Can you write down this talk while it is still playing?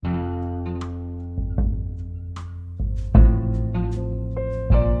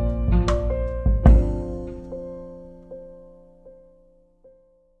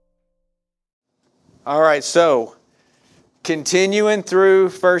All right, so continuing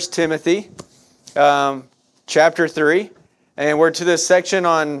through 1 Timothy chapter 3, and we're to this section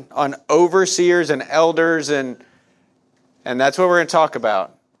on overseers and elders, and that's what we're going to talk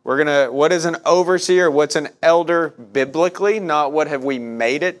about. What is an overseer? What's an elder biblically? Not what have we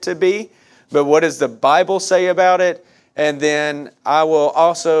made it to be, but what does the Bible say about it? And then I will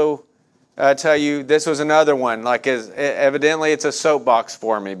also tell you, this was another one. Evidently, it's a soapbox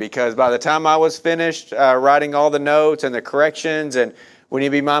for me, because by the time I was finished writing all the notes and the corrections, and we need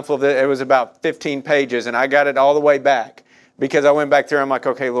to be mindful of it was about 15 pages, and I got it all the way back because I went back through. I'm like,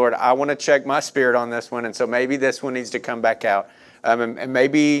 okay, Lord, I want to check my spirit on this one, and so maybe this one needs to come back out, and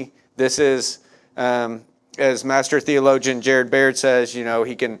maybe this is, as Master Theologian Jared Baird says,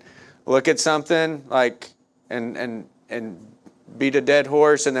 he can look at something and beat a dead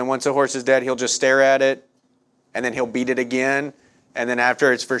horse, and then once the horse is dead, he'll just stare at it, and then he'll beat it again, and then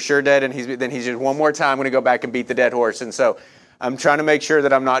after it's for sure dead, and he's just one more time going to go back and beat the dead horse. And so I'm trying to make sure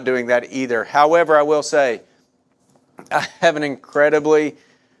that I'm not doing that either. However, I will say I have an incredibly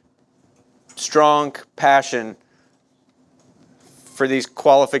strong passion for these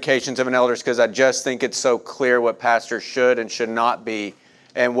qualifications of an elder, because I just think it's so clear what pastors should and should not be,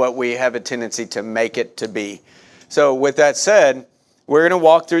 and what we have a tendency to make it to be. So with that said, we're going to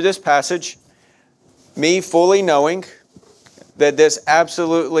walk through this passage, me fully knowing that this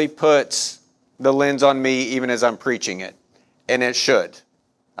absolutely puts the lens on me even as I'm preaching it. And it should.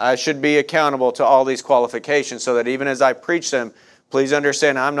 I should be accountable to all these qualifications, so that even as I preach them, please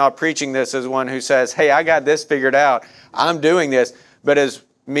understand I'm not preaching this as one who says, hey, I got this figured out, I'm doing this, but as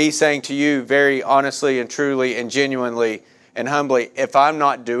me saying to you very honestly and truly and genuinely and humbly, if I'm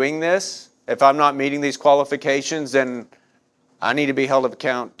not doing this, if I'm not meeting these qualifications, then I need to be held to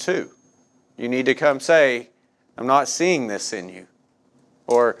account too. You need to come say, I'm not seeing this in you.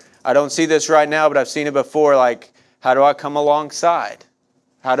 Or, I don't see this right now, but I've seen it before. How do I come alongside?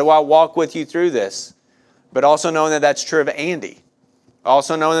 How do I walk with you through this? But also knowing that that's true of Andy.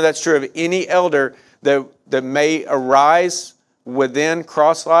 Also knowing that that's true of any elder that may arise within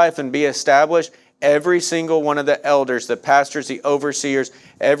Cross Life and be established. Every single one of the elders, the pastors, the overseers,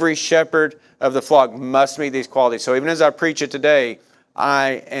 every shepherd of the flock must meet these qualities. So even as I preach it today,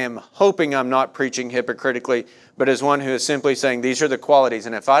 I am hoping I'm not preaching hypocritically, but as one who is simply saying these are the qualities.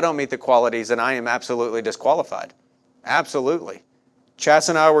 And if I don't meet the qualities, then I am absolutely disqualified. Absolutely. Chas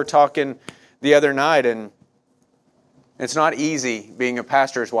and I were talking the other night, and it's not easy being a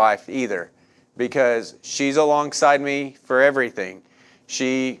pastor's wife either, because she's alongside me for everything.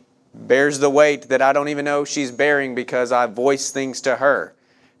 She bears the weight that I don't even know she's bearing because I voice things to her.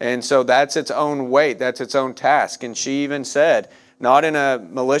 And so that's its own weight. That's its own task. And she even said, not in a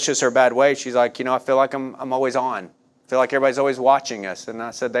malicious or bad way, she's like, I feel like I'm always on. I feel like everybody's always watching us. And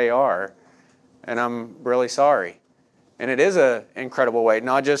I said, they are. And I'm really sorry. And it is an incredible weight,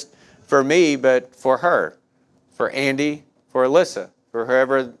 not just for me, but for her, for Andy, for Alyssa, for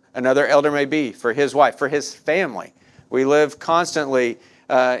whoever another elder may be, for his wife, for his family. We live constantly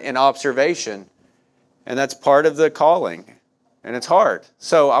in observation, and that's part of the calling, and it's hard.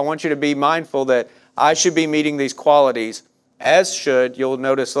 So I want you to be mindful that I should be meeting these qualities, as should, you'll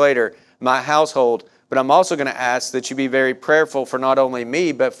notice later, my household. But I'm also going to ask that you be very prayerful for not only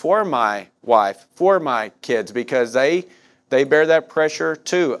me, but for my wife, for my kids, because they bear that pressure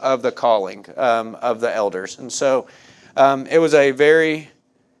too of the calling of the elders. And so it was a very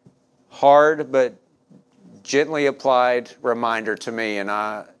hard but gently applied reminder to me, and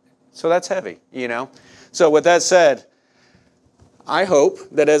so that's heavy, So with that said, I hope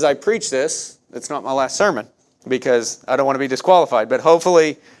that as I preach this, it's not my last sermon, because I don't want to be disqualified, but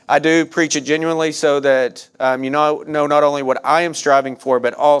hopefully I do preach it genuinely, so that you know not only what I am striving for,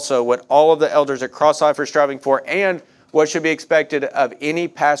 but also what all of the elders at Cross Life are striving for, and what should be expected of any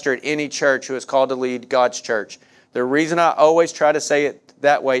pastor at any church who is called to lead God's church. The reason I always try to say it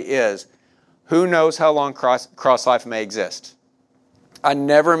that way is, who knows how long Cross Life may exist? I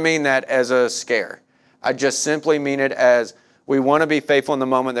never mean that as a scare. I just simply mean it as we want to be faithful in the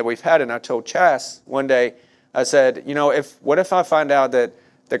moment that we've had. And I told Chas one day, I said, what if I find out that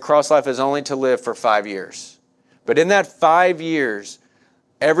Cross Life is only to live for 5 years? But in that 5 years,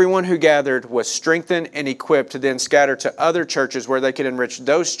 everyone who gathered was strengthened and equipped to then scatter to other churches where they could enrich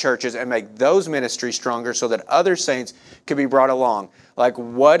those churches and make those ministries stronger, so that other saints could be brought along.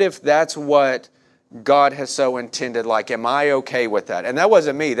 What if that's what God has so intended? Am I okay with that? And that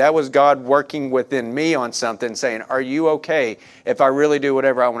wasn't me. That was God working within me on something, saying, are you okay if I really do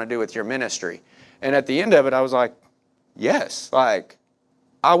whatever I want to do with your ministry? And at the end of it, I was like, yes. I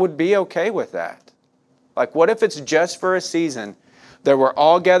would be okay with that. What if it's just for a season that we're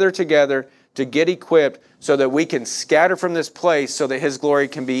all gathered together to get equipped so that we can scatter from this place so that His glory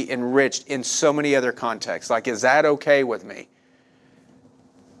can be enriched in so many other contexts. Like, is that okay with me?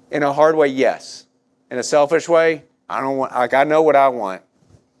 In a hard way, yes. In a selfish way, I don't want, like, I know what I want.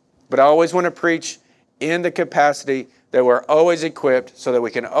 But I always want to preach in the capacity that we're always equipped so that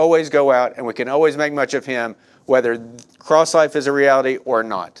we can always go out and we can always make much of Him, whether cross life is a reality or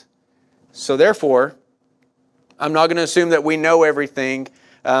not. So therefore, I'm not going to assume that we know everything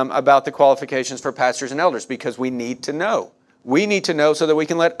about the qualifications for pastors and elders, because we need to know. We need to know so that we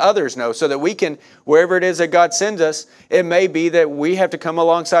can let others know, so that we can, wherever it is that God sends us, it may be that we have to come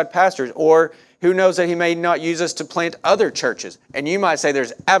alongside pastors, or who knows that He may not use us to plant other churches. And you might say,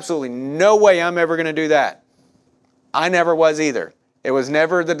 there's absolutely no way I'm ever going to do that. I never was either. It was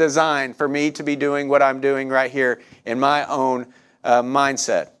never the design for me to be doing what I'm doing right here in my own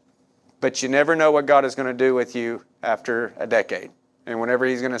mindset. But you never know what God is going to do with you after a decade. And whenever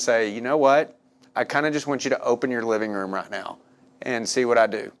He's going to say, you know what? I kind of just want you to open your living room right now and see what I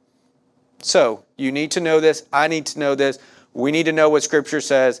do. So you need to know this. I need to know this. We need to know what Scripture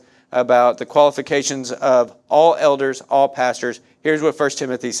says about the qualifications of all elders, all pastors. Here's what 1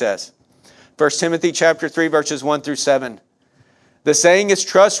 Timothy says. 1 Timothy chapter 3, verses 1 through 7. The saying is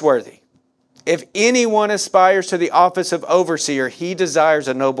trustworthy. If anyone aspires to the office of overseer, he desires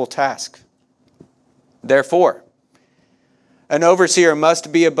a noble task. Therefore, an overseer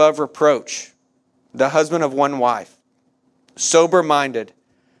must be above reproach, the husband of one wife, sober-minded,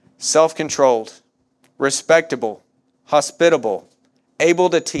 self-controlled, respectable, hospitable, able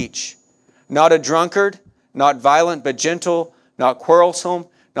to teach, not a drunkard, not violent but gentle, not quarrelsome,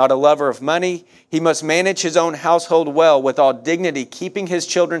 not a lover of money. He must manage his own household well with all dignity, keeping his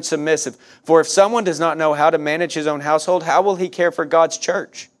children submissive. For if someone does not know how to manage his own household, how will he care for God's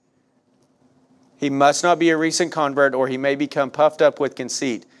church? He must not be a recent convert, or he may become puffed up with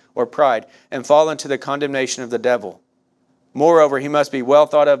conceit or pride and fall into the condemnation of the devil. Moreover, he must be well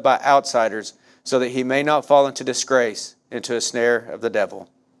thought of by outsiders, so that he may not fall into disgrace, into a snare of the devil.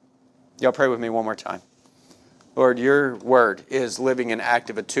 Y'all pray with me one more time. Lord, your word is living and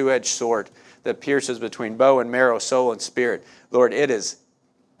active, a two-edged sword that pierces between bow and marrow, soul and spirit. Lord, it is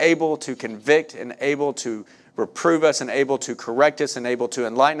able to convict and able to reprove us and able to correct us and able to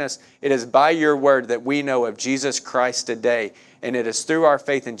enlighten us. It is by your word that we know of Jesus Christ today. And it is through our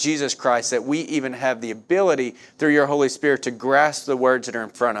faith in Jesus Christ that we even have the ability through your Holy Spirit to grasp the words that are in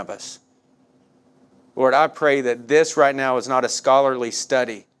front of us. Lord, I pray that this right now is not a scholarly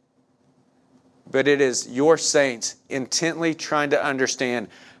study, but it is your saints intently trying to understand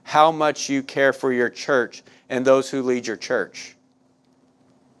how much you care for your church and those who lead your church.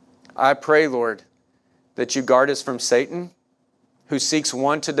 I pray, Lord, that you guard us from Satan, who seeks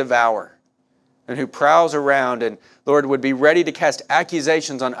one to devour and who prowls around and, Lord, would be ready to cast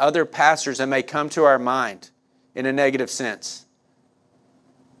accusations on other pastors that may come to our mind in a negative sense.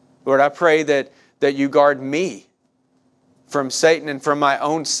 Lord, I pray that you guard me from Satan and from my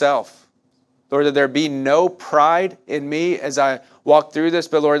own self. Lord, that there be no pride in me as I walk through this,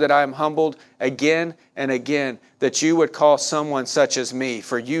 but Lord, that I am humbled again and again, that you would call someone such as me,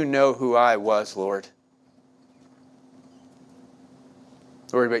 for you know who I was, Lord.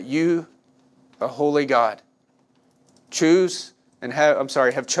 Lord, but you, a holy God,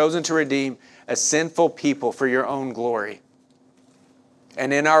 have chosen to redeem a sinful people for your own glory.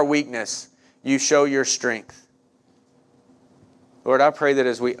 And in our weakness, you show your strength. Lord, I pray that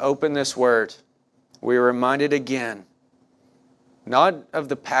as we open this word, we are reminded again, not of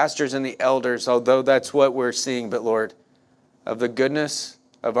the pastors and the elders, although that's what we're seeing, but Lord, of the goodness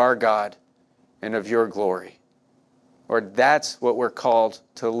of our God and of your glory. Lord, that's what we're called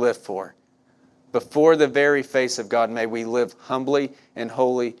to live for. Before the very face of God, may we live humbly and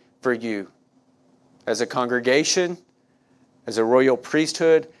holy for you. As a congregation, as a royal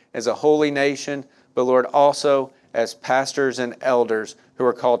priesthood, as a holy nation, but Lord, also as pastors and elders who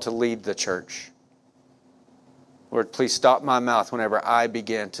are called to lead the church. Lord, please stop my mouth whenever I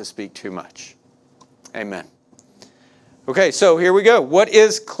begin to speak too much. Amen. Okay, so here we go. What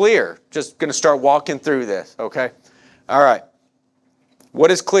is clear? Just going to start walking through this, okay? All right.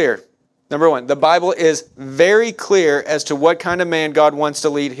 What is clear? Number one, the Bible is very clear as to what kind of man God wants to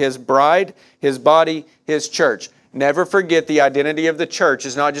lead His bride, His body, His church. Never forget the identity of the church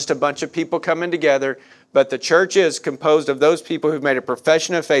is not just a bunch of people coming together, but the church is composed of those people who've made a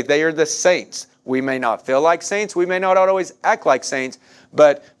profession of faith. They are the saints. We may not feel like saints. We may not always act like saints,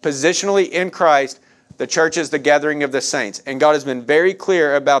 but positionally in Christ, the church is the gathering of the saints. And God has been very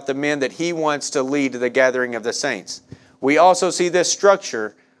clear about the men that He wants to lead the gathering of the saints. We also see this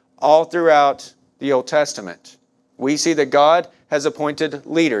structure all throughout the Old Testament. We see that God has appointed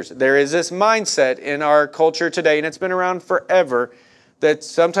leaders. There is this mindset in our culture today, and it's been around forever, that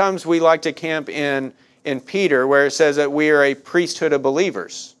sometimes we like to camp in Peter, where it says that we are a priesthood of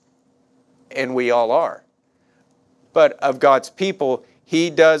believers. And we all are. But of God's people, He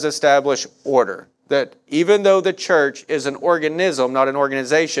does establish order. That even though the church is an organism, not an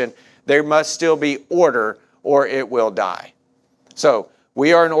organization, there must still be order or it will die. So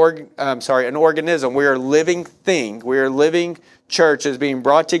we are an organism. We are a living thing. We are a living church is being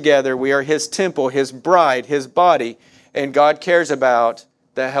brought together. We are His temple, His bride, His body. And God cares about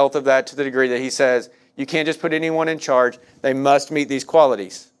the health of that to the degree that He says, you can't just put anyone in charge. They must meet these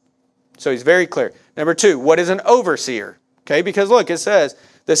qualities. So He's very clear. Number 2, what is an overseer? Okay, because look, it says,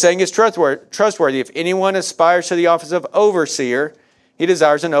 the saying is trustworthy. If anyone aspires to the office of overseer, he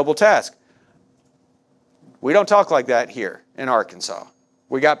desires a noble task. We don't talk like that here in Arkansas.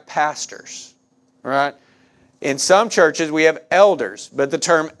 We got pastors, right? In some churches, we have elders, but the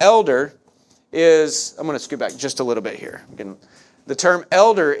term elder is, I'm going to scoot back just a little bit here. The term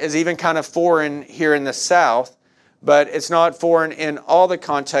elder is even kind of foreign here in the South, but it's not foreign in all the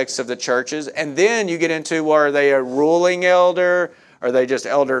contexts of the churches. And then you get into, well, are they a ruling elder? Are they just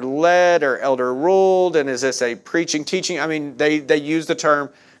elder-led or elder-ruled? And is this a preaching, teaching? I mean, they use the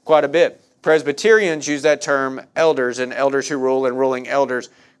term quite a bit. Presbyterians use that term elders and elders who rule and ruling elders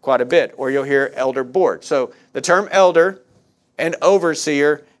quite a bit. Or you'll hear elder board. So the term elder and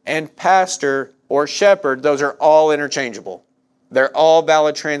overseer and pastor or shepherd, those are all interchangeable. They're all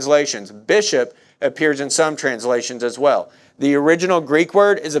valid translations. Bishop appears in some translations as well. The original Greek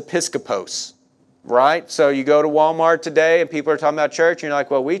word is episkopos. Right? So you go to Walmart today and people are talking about church and you're like,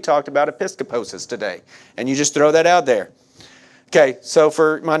 well, we talked about episkoposis today. And you just throw that out there. Okay, so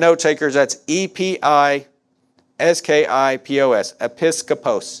for my note takers, that's Episkipos,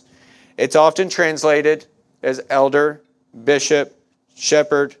 episkopos. It's often translated as elder, bishop,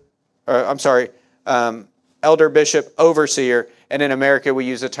 shepherd, elder, bishop, overseer. And in America, we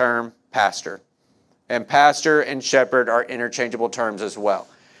use the term pastor. And pastor and shepherd are interchangeable terms as well.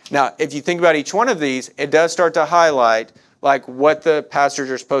 Now, if you think about each one of these, it does start to highlight like what the pastors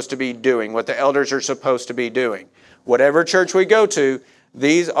are supposed to be doing, what the elders are supposed to be doing. Whatever church we go to,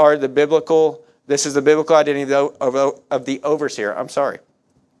 this is the biblical identity of the overseer. I'm sorry.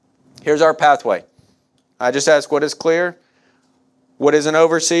 Here's our pathway. I just asked what is clear, what is an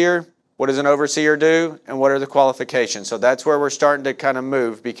overseer, what does an overseer do, and what are the qualifications. So that's where we're starting to kind of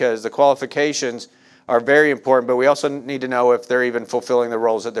move, because the qualifications are very important, but we also need to know if they're even fulfilling the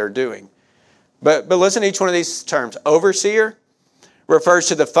roles that they're doing. But listen to each one of these terms. Overseer refers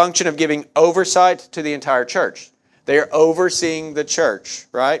to the function of giving oversight to the entire church. They are overseeing the church,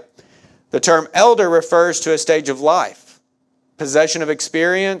 right? The term elder refers to a stage of life, possession of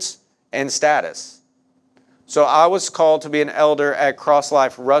experience, and status. So I was called to be an elder at Cross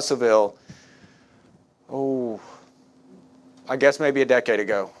Life Russellville, I guess maybe a decade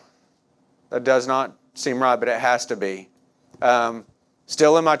ago. That does not seem right, but it has to be.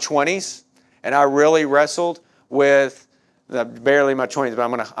 Still in my 20s, and I really wrestled with, barely in my 20s,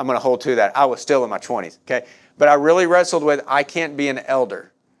 but I'm gonna hold to that. I was still in my 20s, okay? But I really wrestled with, I can't be an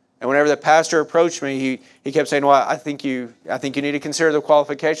elder. And whenever the pastor approached me, he kept saying, well, I think you need to consider the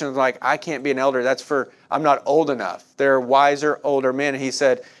qualifications. I was like, I can't be an elder. I'm not old enough. There are wiser, older men. And he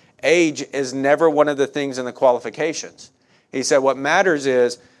said, age is never one of the things in the qualifications. He said, what matters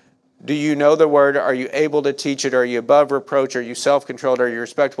is, do you know the word? Are you able to teach it? Are you above reproach? Are you self-controlled? Are you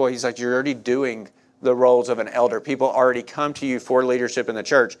respectable? He's like, you're already doing the roles of an elder. People already come to you for leadership in the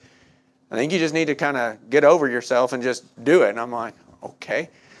church. I think you just need to kind of get over yourself and just do it. And I'm like, okay.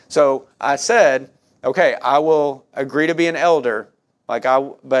 So I said, okay, I will agree to be an elder, but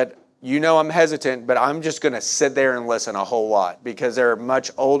I'm hesitant, but I'm just going to sit there and listen a whole lot, because there are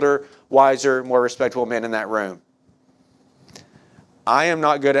much older, wiser, more respectable men in that room. I am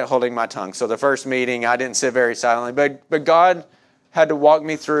not good at holding my tongue. So the first meeting, I didn't sit very silently, but God had to walk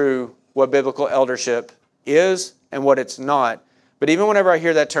me through what biblical eldership is and what it's not. But even whenever I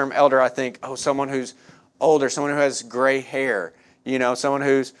hear that term elder, I think, someone who's older, someone who has gray hair, someone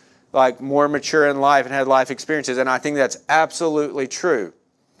who's like more mature in life and had life experiences. And I think that's absolutely true.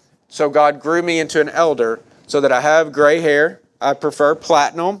 So God grew me into an elder so that I have gray hair. I prefer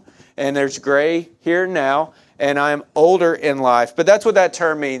platinum, and there's gray here now. And I am older in life. But that's what that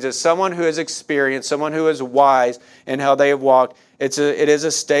term means, is someone who has experienced, someone who is wise in how they have walked. It is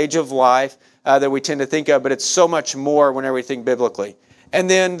a stage of life that we tend to think of, but it's so much more whenever we think biblically. And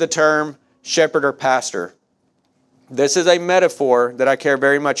then the term shepherd or pastor. This is a metaphor that I care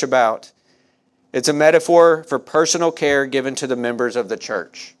very much about. It's a metaphor for personal care given to the members of the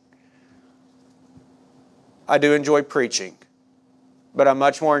church. I do enjoy preaching, but I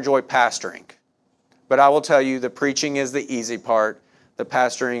much more enjoy pastoring. But I will tell you, the preaching is the easy part. The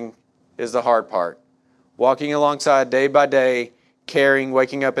pastoring is the hard part. Walking alongside day by day, caring,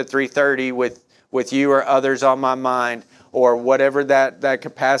 waking up at 3:30 with you or others on my mind, or whatever that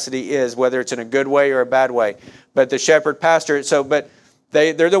capacity is, whether it's in a good way or a bad way. But the shepherd pastor,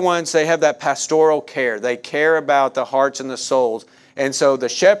 they're the ones, they have that pastoral care. They care about the hearts and the souls. And so the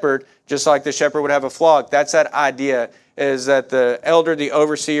shepherd, just like the shepherd would have a flock, that's that idea, is that the elder, the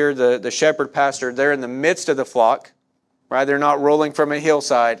overseer, the shepherd pastor, they're in the midst of the flock, right? They're not rolling from a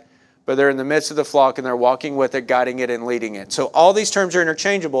hillside, but they're in the midst of the flock and they're walking with it, guiding it, and leading it. So all these terms are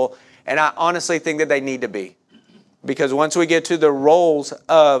interchangeable, and I honestly think that they need to be. Because once we get to the roles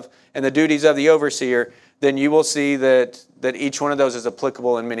of and the duties of the overseer, then you will see that each one of those is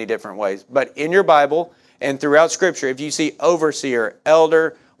applicable in many different ways. But in your Bible and throughout Scripture, if you see overseer,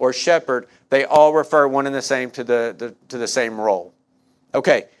 elder, or shepherd, they all refer one and the same to the same role.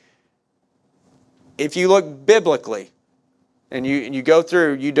 Okay. If you look biblically and you go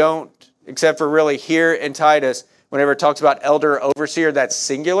through, you don't, except for really here in Titus, whenever it talks about elder or overseer, that's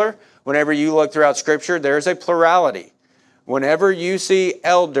singular. Whenever you look throughout Scripture, there's a plurality. Whenever you see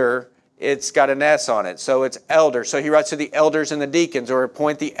elder, it's got an S on it, so it's elder. So he writes to the elders and the deacons, or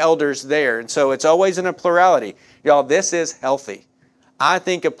appoint the elders there. And so it's always in a plurality. Y'all, this is healthy. I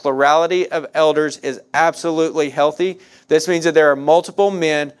think a plurality of elders is absolutely healthy. This means that there are multiple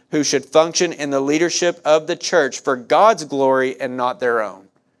men who should function in the leadership of the church for God's glory and not their own.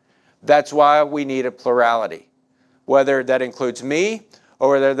 That's why we need a plurality. Whether that includes me, or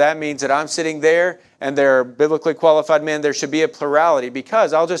whether that means that I'm sitting there and there are biblically qualified men, there should be a plurality,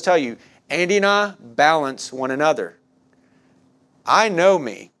 because I'll just tell you, Andy and I balance one another. I know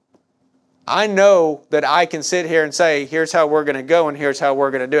me. I know that I can sit here and say, here's how we're going to go and here's how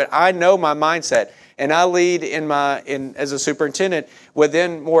we're going to do it. I know my mindset, and I lead as a superintendent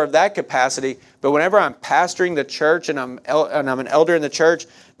within more of that capacity. But whenever I'm pastoring the church and I'm an elder in the church,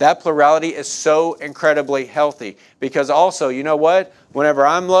 that plurality is so incredibly healthy. Because also, you know what? Whenever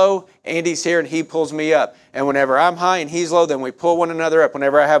I'm low, Andy's here and he pulls me up. And whenever I'm high and he's low, then we pull one another up.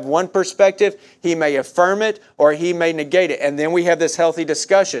 Whenever I have one perspective, he may affirm it or he may negate it. And then we have this healthy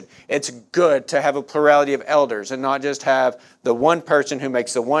discussion. It's good to have a plurality of elders and not just have the one person who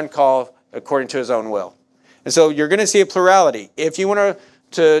makes the one call according to his own will. And so you're going to see a plurality. If you want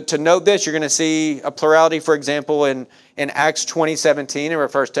to note this, you're going to see a plurality, for example, in Acts 20:17, it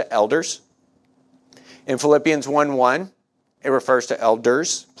refers to elders. In Philippians 1:1, it refers to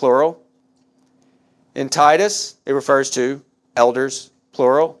elders, plural. In Titus, it refers to elders,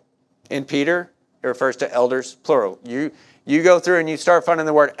 plural. In Peter, it refers to elders, plural. You go through and you start finding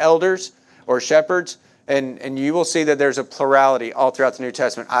the word elders or shepherds, and you will see that there's a plurality all throughout the New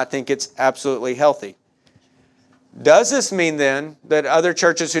Testament. I think it's absolutely healthy. Does this mean then that other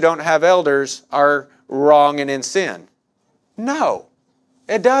churches who don't have elders are wrong and in sin? No,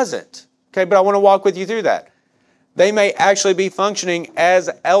 it doesn't. Okay, but I want to walk with you through that. They may actually be functioning as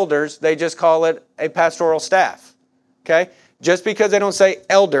elders. They just call it a pastoral staff. Okay? Just because they don't say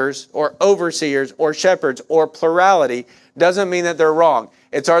elders or overseers or shepherds or plurality doesn't mean that they're wrong.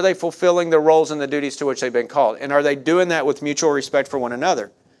 It's, are they fulfilling the roles and the duties to which they've been called? And are they doing that with mutual respect for one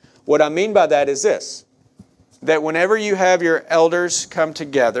another? What I mean by that is this, that whenever you have your elders come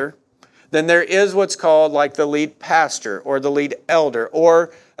together, then there is what's called like the lead pastor or the lead elder,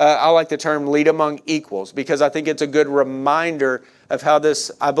 or I like the term lead among equals, because I think it's a good reminder of how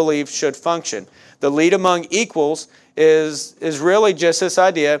this, I believe, should function. The lead among equals is really just this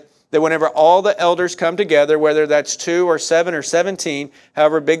idea that whenever all the elders come together, whether that's 2 or 7 or 17,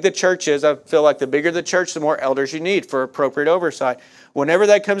 however big the church is, I feel like the bigger the church, the more elders you need for appropriate oversight. Whenever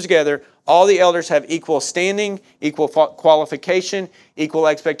that comes together, all the elders have equal standing, equal qualification, equal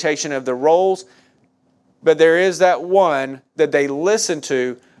expectation of the roles. But there is that one that they listen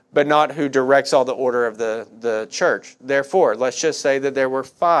to, but not who directs all the order of the church. Therefore, let's just say that there were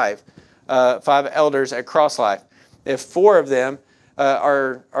five elders at Cross Life. If 4 of them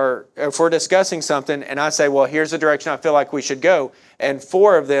if we're discussing something and I say, well, here's the direction I feel like we should go, and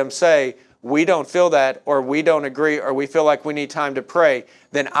 4 of them say, we don't feel that, or we don't agree, or we feel like we need time to pray,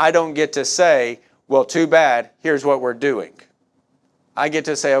 then I don't get to say, well, too bad, here's what we're doing. I get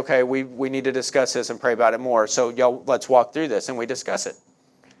to say, okay, we need to discuss this and pray about it more, so y'all, let's walk through this, and we discuss it.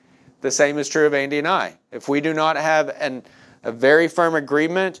 The same is true of Andy and I. If we do not have a very firm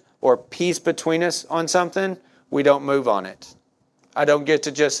agreement or peace between us on something, we don't move on it. I don't get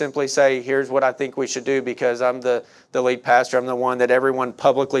to just simply say, here's what I think we should do because I'm the lead pastor. I'm the one that everyone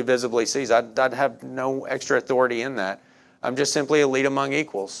publicly, visibly sees. I'd have no extra authority in that. I'm just simply a lead among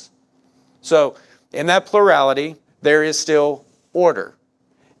equals. So In that plurality, there is still order.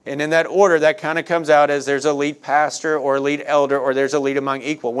 And in that order, that kind of comes out as there's a lead pastor or a lead elder or there's a lead among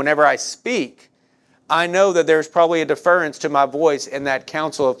equal. Whenever I speak, I know that there's probably a deference to my voice in that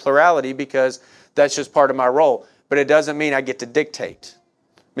council of plurality because that's just part of my role. But it doesn't mean I get to dictate.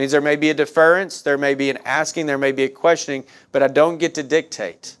 It means there may be a deference, there may be an asking, there may be a questioning, but I don't get to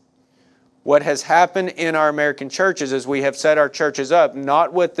dictate. What has happened in our American churches is we have set our churches up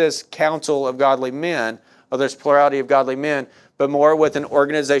not with this council of godly men, or this plurality of godly men, but more with an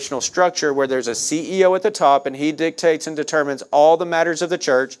organizational structure where there's a CEO at the top and he dictates and determines all the matters of the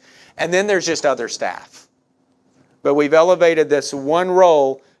church, and then there's just other staff. But we've elevated this one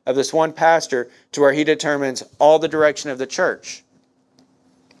role of this one pastor to where he determines all the direction of the church.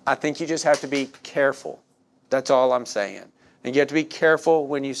 I think you just have to be careful. That's all I'm saying. And you have to be careful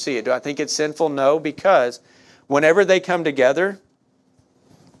when you see it. Do I think it's sinful? No, because whenever they come together,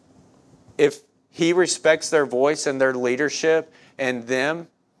 if he respects their voice and their leadership and them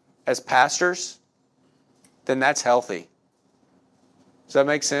as pastors, then that's healthy. Does that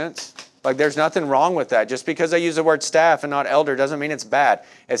make sense? Like there's nothing wrong with that. Just because they use the word staff and not elder doesn't mean it's bad.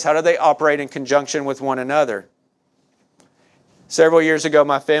 It's how do they operate in conjunction with one another. Several years ago,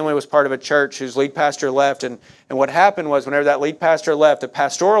 my family was part of a church whose lead pastor left. And what happened was whenever that lead pastor left, the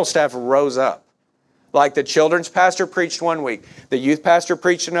pastoral staff rose up. Like the children's pastor preached one week, the youth pastor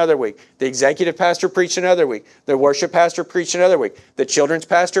preached another week, the executive pastor preached another week, the worship pastor preached another week, the children's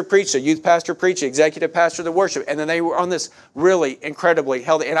pastor preached, the youth pastor preached, the executive pastor, the worship. And then they were on this really incredibly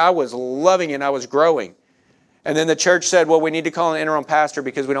healthy. And I was loving it and I was growing. And then the church said, well, we need to call an interim pastor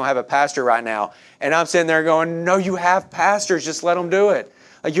because we don't have a pastor right now. And I'm sitting there going, no, you have pastors. Just let them do it.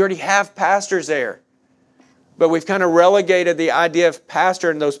 Like you already have pastors there. But we've kind of relegated the idea of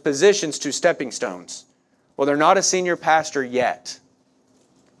pastor in those positions to stepping stones. Well, they're not a senior pastor yet.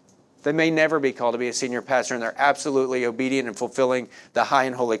 They may never be called to be a senior pastor, and they're absolutely obedient and fulfilling the high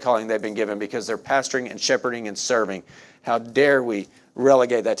and holy calling they've been given because they're pastoring and shepherding and serving. How dare we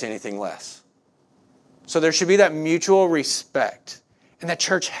relegate that to anything less? So there should be that mutual respect. And the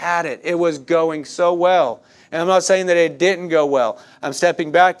church had it. It was going so well. And I'm not saying that it didn't go well. I'm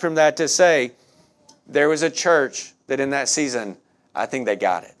stepping back from that to say there was a church that in that season, I think they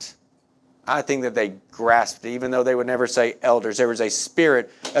got it. I think that they grasped it, even though they would never say elders. There was a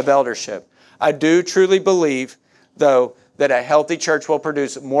spirit of eldership. I do truly believe, though, that a healthy church will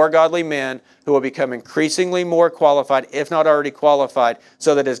produce more godly men who will become increasingly more qualified, if not already qualified,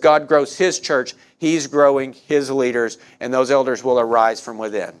 so that as God grows His church, He's growing His leaders, and those elders will arise from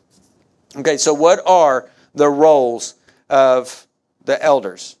within. Okay, so what are the roles of the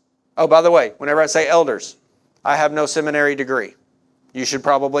elders? Oh, by the way, whenever I say elders, I have no seminary degree. You should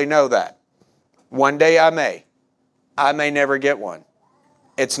probably know that. One day I may. I may never get one.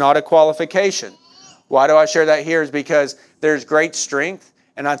 It's not a qualification. Why do I share that here? Is because there's great strength,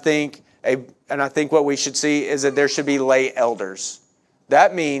 and I think what we should see is that there should be lay elders.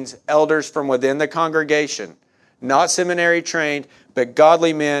 That means elders from within the congregation, not seminary trained, but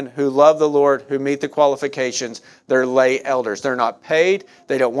godly men who love the Lord, who meet the qualifications. They're lay elders. They're not paid.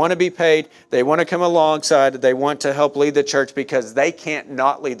 They don't want to be paid. They want to come alongside. They want to help lead the church because they can't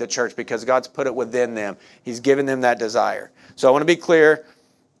not lead the church because God's put it within them. He's given them that desire. So I want to be clear.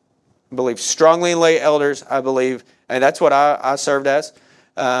 I believe strongly in lay elders. I believe, and that's what I served as.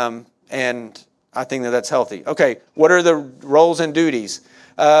 And I think that that's healthy. Okay, what are the roles and duties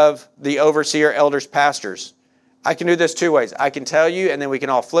of the overseer, elders, pastors? I can do this two ways. I can tell you, and then we can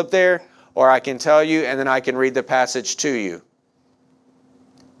all flip there, or I can tell you, and then I can read the passage to you.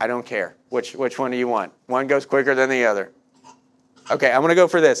 I don't care. Which one do you want? One goes quicker than the other. Okay, I'm going to go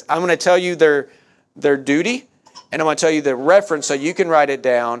for this. I'm going to tell you their duty, and I'm going to tell you the reference so you can write it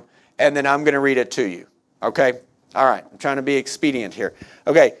down, and then I'm going to read it to you. Okay? All right. I'm trying to be expedient here.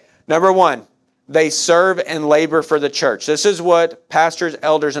 Okay, number one, they serve and labor for the church. This is what pastors,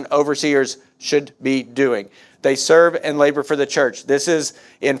 elders, and overseers should be doing. They serve and labor for the church. This is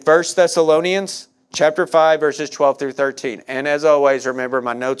in 1 Thessalonians chapter 5, verses 12 through 13. And as always, remember,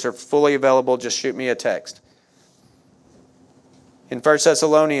 my notes are fully available. Just shoot me a text. In 1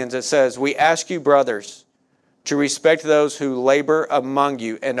 Thessalonians, it says, "We ask you, brothers, to respect those who labor among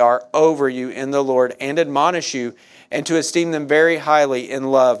you and are over you in the Lord and admonish you, and to esteem them very highly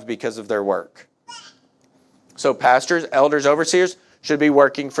in love because of their work." So pastors, elders, overseers should be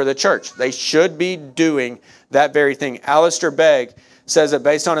working for the church. They should be doing that very thing. Alistair Begg says that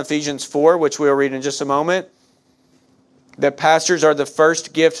based on Ephesians 4, which we'll read in just a moment, that pastors are the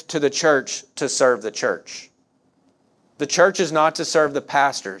first gift to the church to serve the church. The church is not to serve the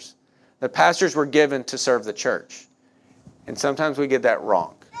pastors. The pastors were given to serve the church. And sometimes we get that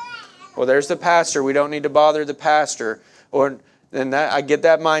wrong. Well, there's the pastor. We don't need to bother the pastor. And that, I get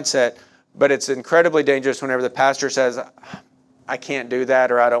that mindset, but it's incredibly dangerous whenever the pastor says, I can't do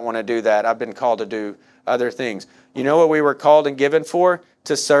that, or I don't want to do that. I've been called to do other things. You know what we were called and given for?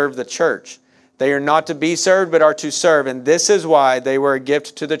 To serve the church. They are not to be served, but are to serve. And this is why they were a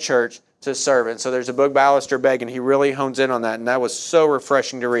gift to the church, to serve. And so there's a book by Alistair Begg, and he really hones in on that. And that was so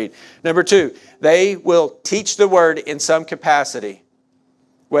refreshing to read. Number 2, they will teach the word in some capacity,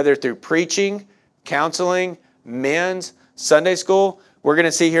 whether through preaching, counseling, men's, Sunday school. We're going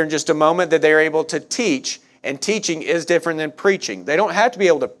to see here in just a moment that they are able to teach. And teaching is different than preaching. They don't have to be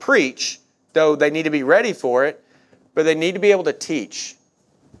able to preach, though they need to be ready for it, but they need to be able to teach.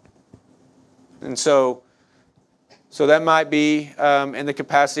 And so that might be in the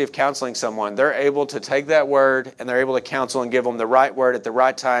capacity of counseling someone. They're able to take that word and they're able to counsel and give them the right word at the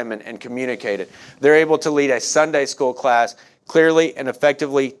right time and communicate it. They're able to lead a Sunday school class clearly and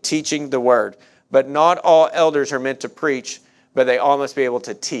effectively teaching the word. But not all elders are meant to preach, but they all must be able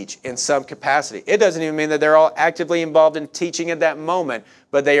to teach in some capacity. It doesn't even mean that they're all actively involved in teaching at that moment,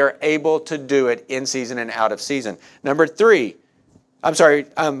 but they are able to do it in season and out of season. Number 3,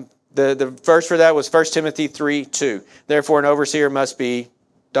 the verse for that was 1 Timothy 3:2. Therefore, an overseer must be ...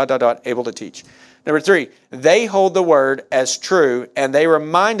 able to teach. Number 3, they hold the word as true, and they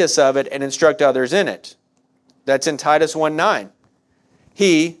remind us of it and instruct others in it. That's in Titus 1:9.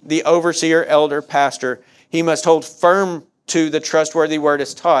 He, the overseer, elder, pastor, he must hold firm to the trustworthy word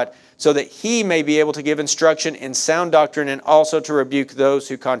as taught, so that he may be able to give instruction in sound doctrine and also to rebuke those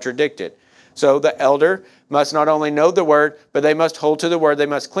who contradict it. So the elder must not only know the word, but they must hold to the word, they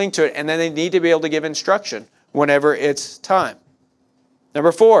must cling to it, and then they need to be able to give instruction whenever it's time.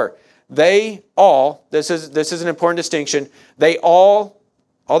 Number 4, they all, this is an important distinction, all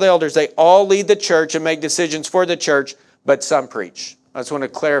the elders, they all lead the church and make decisions for the church, but some preach. I just want to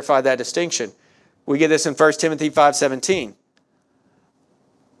clarify that distinction. We get this in 1 Timothy 5:17.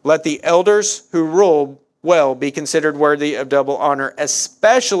 Let the elders who rule well be considered worthy of double honor,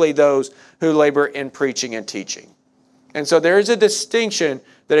 especially those who labor in preaching and teaching. And so there is a distinction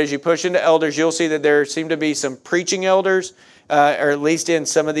that as you push into elders, you'll see that there seem to be some preaching elders, or at least in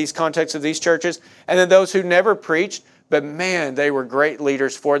some of these contexts of these churches, and then those who never preached, but man, they were great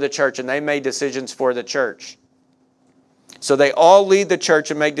leaders for the church and they made decisions for the church. So they all lead the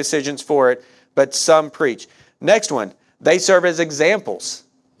church and make decisions for it, but some preach. Next one, they serve as examples.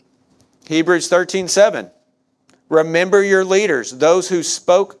 Hebrews 13:7. Remember your leaders, those who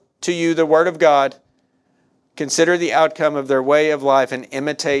spoke to you the word of God. Consider the outcome of their way of life and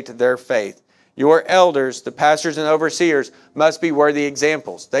imitate their faith. Your elders, the pastors and overseers, must be worthy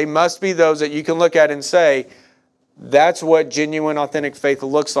examples. They must be those that you can look at and say, that's what genuine, authentic faith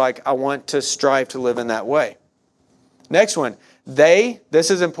looks like. I want to strive to live in that way. Next one,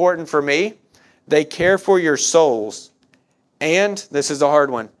 this is important for me, they care for your souls, and, this is the hard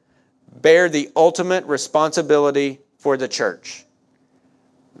one, bear the ultimate responsibility for the church.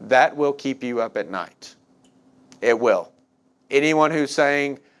 That will keep you up at night. It will. Anyone who's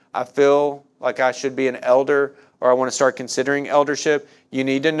saying, I feel like I should be an elder or I want to start considering eldership, you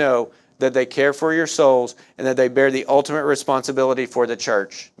need to know that they care for your souls and that they bear the ultimate responsibility for the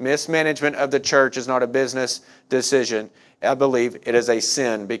church. Mismanagement of the church is not a business decision. I believe it is a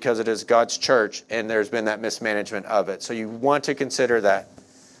sin because it is God's church and there's been that mismanagement of it. So you want to consider that.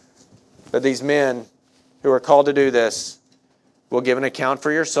 But these men who are called to do this will give an account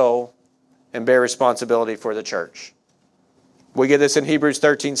for your soul and bear responsibility for the church. We get this in Hebrews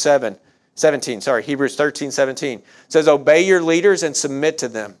 13:17. It says, obey your leaders and submit to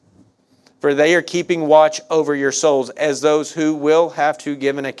them, for they are keeping watch over your souls as those who will have to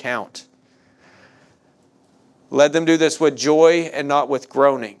give an account. Let them do this with joy and not with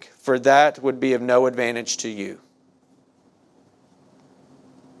groaning, for that would be of no advantage to you.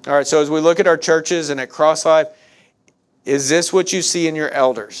 All right, so as we look at our churches and at Cross Life, is this what you see in your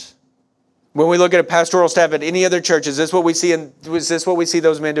elders? When we look at a pastoral staff at any other church, is this what we see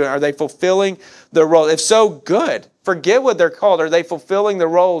those men doing? Are they fulfilling the role? If so, good. Forget what they're called. Are they fulfilling the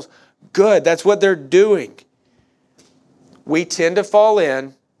roles? Good. That's what they're doing. We tend to fall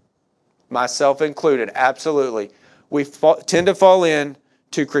in, myself included, absolutely. We tend to fall in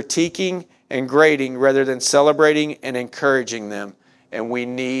to critiquing and grading rather than celebrating and encouraging them. And we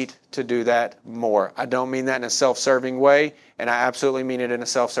need to do that more. I don't mean that in a self-serving way, and I absolutely mean it in a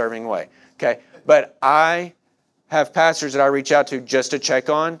self-serving way. Okay? But I have pastors that I reach out to just to check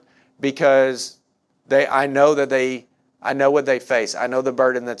on because I know what they face. I know the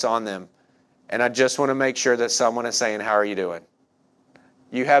burden that's on them. And I just want to make sure that someone is saying, how are you doing?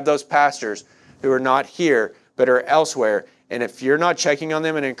 You have those pastors who are not here but are elsewhere, And if you're not checking on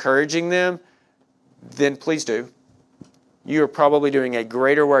them and encouraging them, then please do. You are probably doing a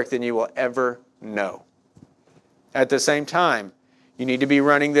greater work than you will ever know. At the same time, you need to be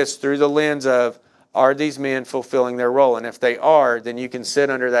running this through the lens of, are these men fulfilling their role? And if they are, then you can sit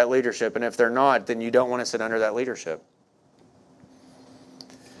under that leadership. And if they're not, then you don't want to sit under that leadership.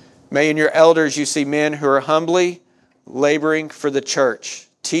 May in your elders you see men who are humbly laboring for the church,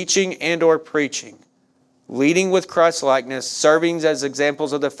 teaching and or preaching, leading with Christ-likeness, serving as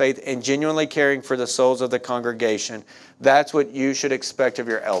examples of the faith, and genuinely caring for the souls of the congregation. That's what you should expect of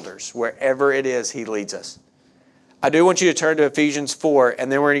your elders, wherever it is He leads us. I do want you to turn to Ephesians 4, and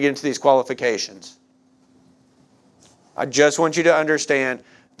then we're going to get into these qualifications. I just want you to understand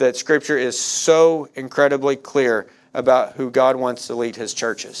that Scripture is so incredibly clear about who God wants to lead His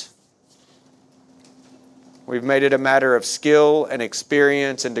churches. We've made it a matter of skill and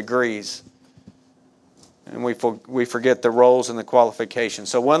experience and degrees. And we forget the roles and the qualifications.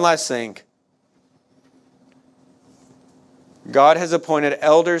 So one last thing. God has appointed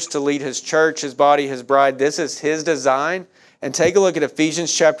elders to lead His church, His body, His bride. This is His design. And take a look at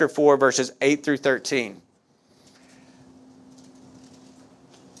Ephesians chapter 4, verses 8 through 13.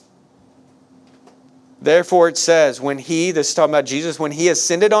 Therefore it says, when He, this is talking about Jesus, when He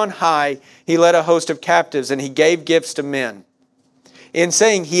ascended on high, He led a host of captives and He gave gifts to men. In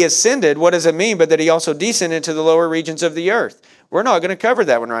saying He ascended, what does it mean but that He also descended to the lower regions of the earth? We're not going to cover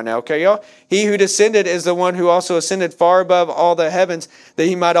that one right now, okay, y'all? He who descended is the one who also ascended far above all the heavens, that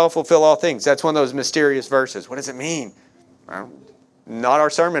He might all fulfill all things. That's one of those mysterious verses. What does it mean? Well, not our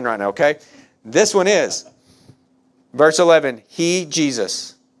sermon right now, okay? This one is. Verse 11, He,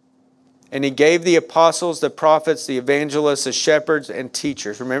 Jesus, and He gave the apostles, the prophets, the evangelists, the shepherds, and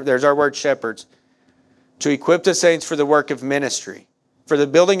teachers. Remember, there's our word shepherds. To equip the saints for the work of ministry, for the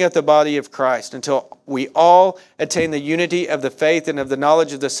building of the body of Christ, until we all attain the unity of the faith and of the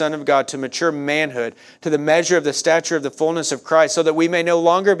knowledge of the Son of God, to mature manhood, to the measure of the stature of the fullness of Christ, so that we may no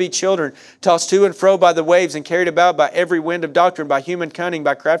longer be children, tossed to and fro by the waves and carried about by every wind of doctrine, by human cunning,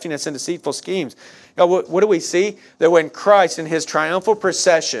 by craftiness and deceitful schemes. Now, what do we see? That when Christ in His triumphal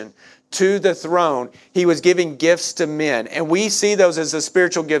procession to the throne, He was giving gifts to men. And we see those as the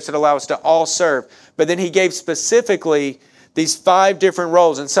spiritual gifts that allow us to all serve. But then He gave specifically these 5 different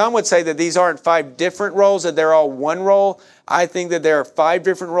roles. And some would say that these aren't 5 different roles, that they're all one role. I think that there are 5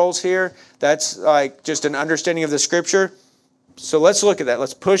 different roles here. That's like just an understanding of the Scripture. So let's look at that.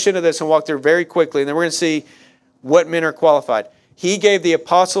 Let's push into this and walk through very quickly. And then we're going to see what men are qualified. He gave the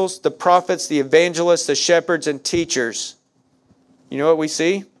apostles, the prophets, the evangelists, the shepherds, and teachers. You know what we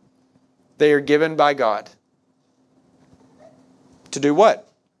see? They are given by God. To do what?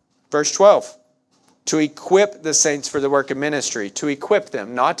 Verse 12. To equip the saints for the work of ministry. To equip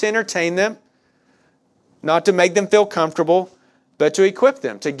them. Not to entertain them. Not to make them feel comfortable. But to equip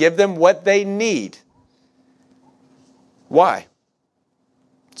them. To give them what they need. Why?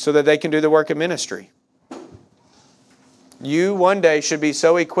 So that they can do the work of ministry. You one day should be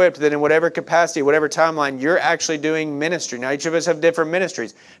so equipped that in whatever capacity, whatever timeline, you're actually doing ministry. Now, each of us have different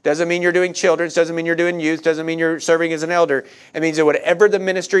ministries. Doesn't mean you're doing children's, doesn't mean you're doing youth, doesn't mean you're serving as an elder. It means that whatever the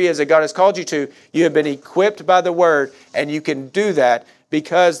ministry is that God has called you to, you have been equipped by the Word, and you can do that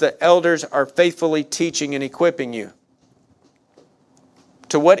because the elders are faithfully teaching and equipping you.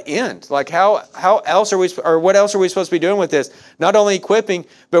 To what end? Like how else are we, or what else are we supposed to be doing with this? Not only equipping,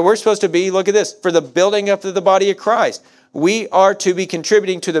 but we're supposed to be, look at this, for the building up of the body of Christ. We are to be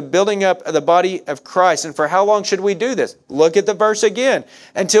contributing to the building up of the body of Christ. And for how long should we do this? Look at the verse again.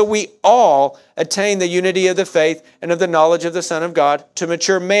 Until we all attain the unity of the faith and of the knowledge of the Son of God, to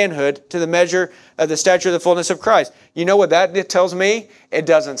mature manhood, to the measure of the stature of the fullness of Christ. You know what that tells me? It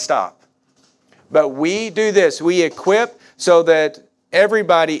doesn't stop. But we do this. We equip so that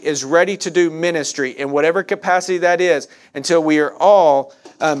everybody is ready to do ministry in whatever capacity that is, until we are all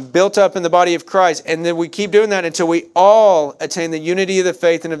built up in the body of Christ. And then we keep doing that until we all attain the unity of the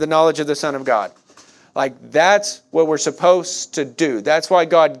faith and of the knowledge of the Son of God. Like, that's what we're supposed to do. That's why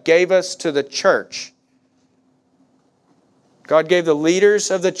God gave us to the church. God gave the leaders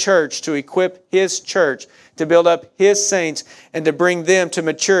of the church to equip His church, to build up His saints, and to bring them to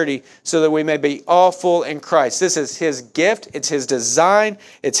maturity so that we may be all full in Christ. This is His gift. It's His design.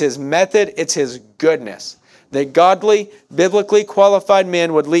 It's His method. It's His goodness. That godly, biblically qualified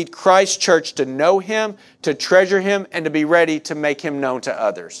men would lead Christ's church to know Him, to treasure Him, and to be ready to make Him known to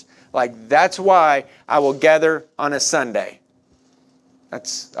others. Like, that's why I will gather on a Sunday. I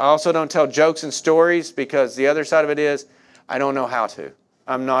also don't tell jokes and stories, because the other side of it is, I don't know how to.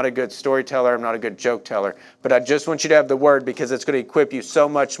 I'm not a good storyteller. I'm not a good joke teller. But I just want you to have the Word, because it's going to equip you so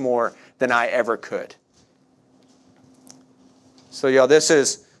much more than I ever could. So y'all, this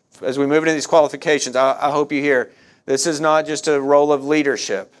is, as we move into these qualifications, I hope you hear, this is not just a role of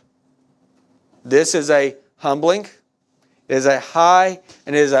leadership. This is a humbling, it is a high,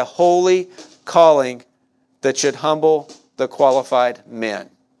 and it is a holy calling that should humble the qualified men.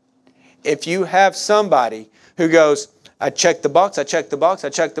 If you have somebody who goes, I checked the box, I checked the box, I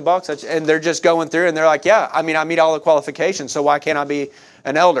checked the box, and they're just going through and they're like, yeah, I mean, I meet all the qualifications, so why can't I be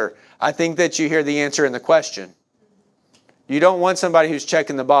an elder? I think that you hear the answer in the question. You don't want somebody who's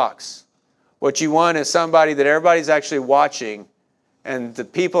checking the box. What you want is somebody that everybody's actually watching and the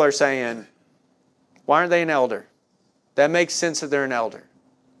people are saying, why aren't they an elder? That makes sense that they're an elder.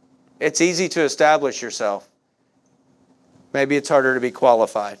 It's easy to establish yourself. Maybe it's harder to be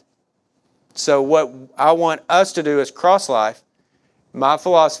qualified. So what I want us to do as Cross Life, my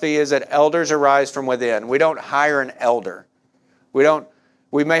philosophy is that elders arise from within. We don't hire an elder.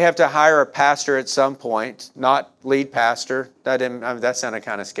 We may have to hire a pastor at some point, not lead pastor. That sounded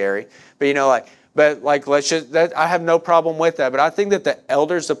kind of scary. But I have no problem with that. But I think that the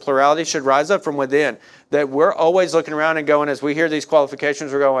elders, the plurality, should rise up from within. That we're always looking around and going, as we hear these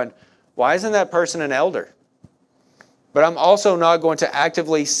qualifications, we're going, why isn't that person an elder? But I'm also not going to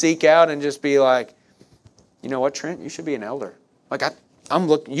actively seek out and just be like, you know what, Trent, you should be an elder.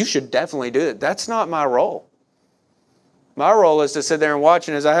 You should definitely do it. That's not my role. My role is to sit there and watch,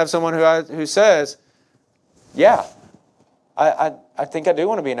 and as I have someone who says, yeah, I think I do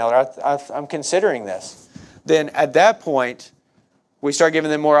want to be an elder. I'm considering this. Then at that point, we start giving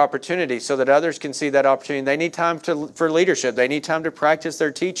them more opportunity so that others can see that opportunity. They need time for leadership. They need time to practice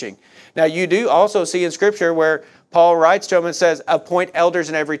their teaching. Now, you do also see in Scripture where Paul writes to them and says, appoint elders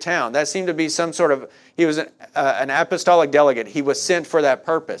in every town. That seemed to be some sort of, he was an apostolic delegate. He was sent for that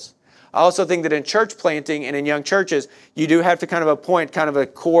purpose. I also think that in church planting and in young churches, you do have to kind of appoint kind of a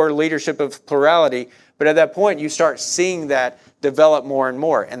core leadership of plurality. But at that point, you start seeing that develop more and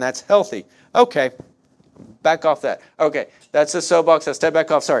more, and that's healthy. Okay, back off that. Okay, that's the soapbox. I step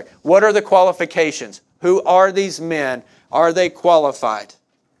back off. Sorry. What are the qualifications? Who are these men? Are they qualified?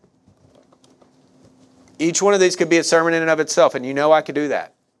 Each one of these could be a sermon in and of itself, and you know I could do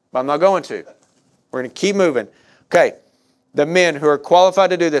that. But I'm not going to. We're going to keep moving. Okay, the men who are qualified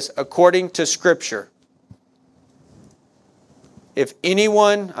to do this according to Scripture. If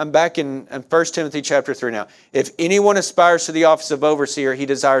anyone, I'm back in 1 Timothy chapter 3 now. If anyone aspires to the office of overseer, he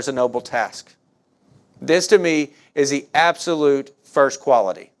desires a noble task. This to me is the absolute first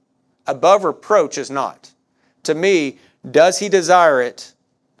quality. Above reproach is not. To me, does he desire it?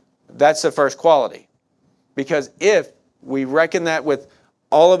 That's the first quality. Because if we reckon that with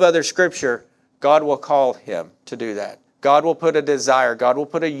all of other Scripture, God will call him to do that. God will put a desire, God will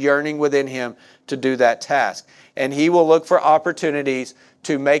put a yearning within him to do that task. And he will look for opportunities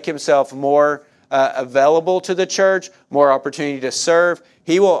to make himself more available to the church, more opportunity to serve.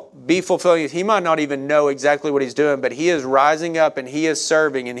 He will be fulfilling it. He might not even know exactly what he's doing, but he is rising up and he is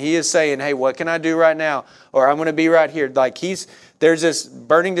serving and he is saying, hey, what can I do right now? Or I'm going to be right here. There's this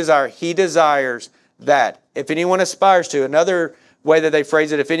burning desire. He desires that. If anyone aspires to, another way that they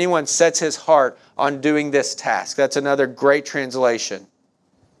phrase it, if anyone sets his heart on doing this task. That's another great translation.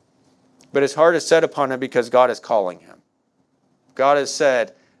 But his heart is set upon him because God is calling him. God has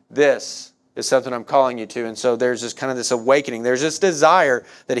said, this is something I'm calling you to. And so there's this kind of this awakening. There's this desire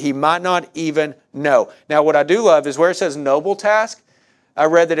that he might not even know. Now, what I do love is where it says noble task, I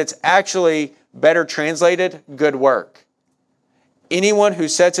read that it's actually better translated, good work. Anyone who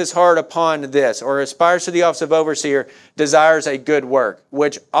sets his heart upon this or aspires to the office of overseer desires a good work,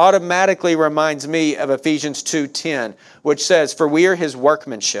 which automatically reminds me of Ephesians 2:10, which says, for we are his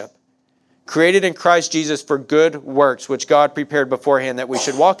workmanship, created in Christ Jesus for good works, which God prepared beforehand that we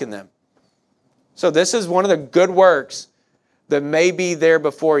should walk in them. So this is one of the good works that may be there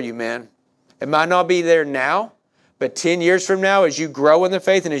before you, man. It might not be there now, but 10 years from now, as you grow in the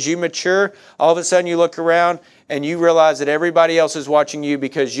faith and as you mature, all of a sudden you look around and you realize that everybody else is watching you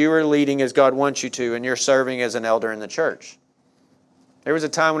because you are leading as God wants you to and you're serving as an elder in the church. There was a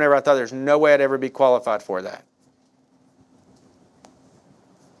time whenever I thought there's no way I'd ever be qualified for that.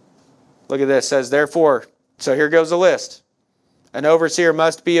 Look at this. It says, therefore, so here goes the list. An overseer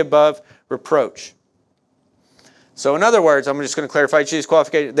must be above reproach. So in other words, I'm just going to clarify each of these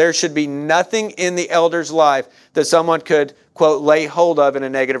qualifications. There should be nothing in the elder's life that someone could, quote, lay hold of in a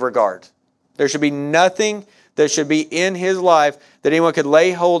negative regard. There should be nothing that should be in his life that anyone could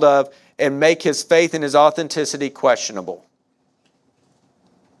lay hold of and make his faith and his authenticity questionable.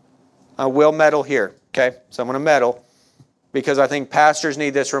 I will meddle here, okay? So I'm going to meddle because I think pastors need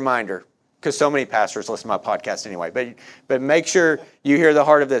this reminder because so many pastors listen to my podcast anyway. But make sure you hear the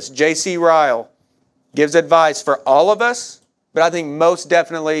heart of this. J.C. Ryle gives advice for all of us but I think most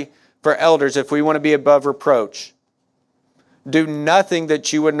definitely for elders, if we want to be above reproach, do nothing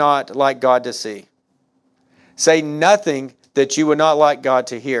that you would not like God to see. Say nothing that you would not like God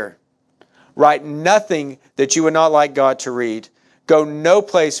to hear. Write nothing that you would not like God to read. Go no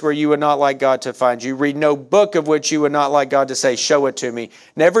place where you would not like God to find you. Read no book of which you would not like God to say, show it to me.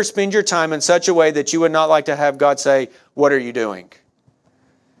 Never spend your time in such a way that you would not like to have God say, what are you doing?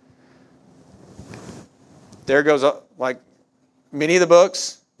 There goes, like, many of the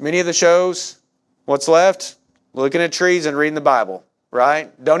books, many of the shows. What's left? Looking at trees and reading the Bible,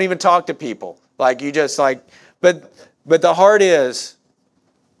 right? Don't even talk to people. Like, you just like, but the heart is,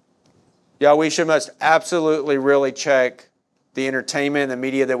 yeah, we must absolutely really check the entertainment and the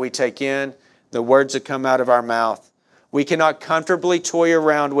media that we take in, the words that come out of our mouth. We cannot comfortably toy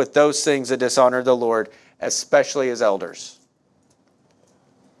around with those things that dishonor the Lord, especially as elders.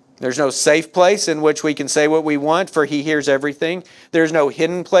 There's no safe place in which we can say what we want, for He hears everything. There's no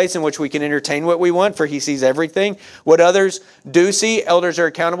hidden place in which we can entertain what we want, for He sees everything. What others do see, elders are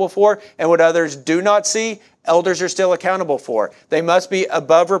accountable for, and what others do not see, elders are still accountable for. They must be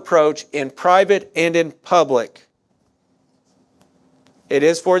above reproach in private and in public. It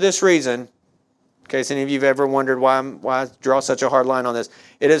is for this reason, in case any of you have ever wondered why I draw such a hard line on this,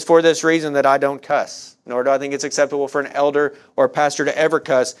 it is for this reason that I don't cuss, nor do I think it's acceptable for an elder or a pastor to ever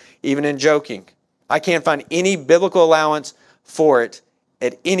cuss, even in joking. I can't find any biblical allowance for it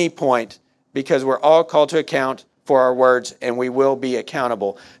at any point, because we're all called to account for our words, and we will be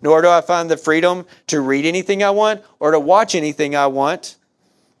accountable. Nor do I find the freedom to read anything I want or to watch anything I want.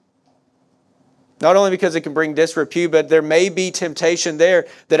 Not only because it can bring disrepute, but there may be temptation there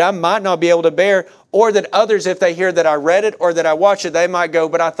that I might not be able to bear, or that others, if they hear that I read it or that I watched it, they might go,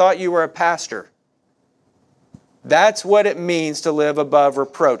 but I thought you were a pastor. That's what it means to live above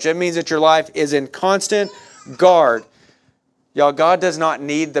reproach. It means that your life is in constant guard. Y'all, God does not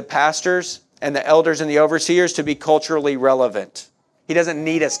need the pastors and the elders and the overseers to be culturally relevant. He doesn't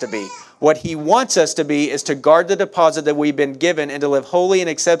need us to be. What He wants us to be is to guard the deposit that we've been given and to live holy and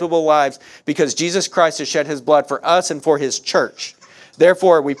acceptable lives, because Jesus Christ has shed His blood for us and for His church.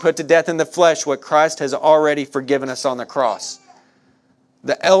 Therefore, we put to death in the flesh what Christ has already forgiven us on the cross.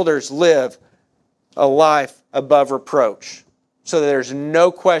 The elders live a life above reproach, so that there's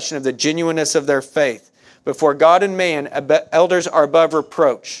no question of the genuineness of their faith. Before God and man, elders are above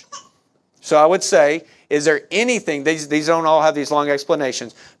reproach. So I would say, is there anything, these don't all have these long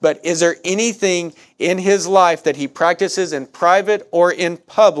explanations, but is there anything in his life that he practices in private or in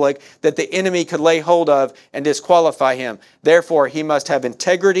public that the enemy could lay hold of and disqualify him? Therefore, he must have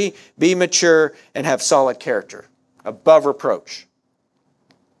integrity, be mature, and have solid character. Above reproach.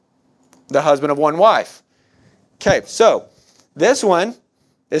 The husband of one wife. Okay, so this one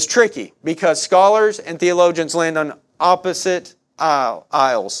is tricky because scholars and theologians land on opposite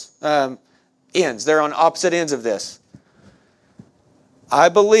ends. They're on opposite ends of this. I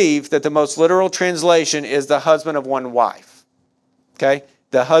believe that the most literal translation is the husband of one wife. Okay?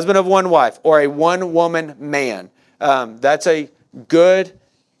 The husband of one wife, or a one-woman man. That's a good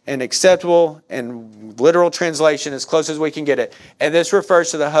and acceptable and literal translation as close as we can get it. And this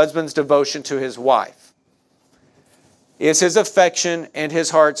refers to the husband's devotion to his wife. Is his affection and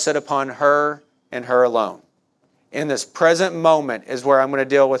his heart set upon her and her alone? In this present moment is where I'm going to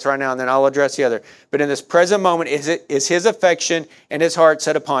deal with right now, and then I'll address the other. But in this present moment, is his affection and his heart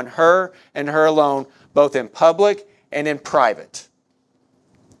set upon her and her alone, both in public and in private?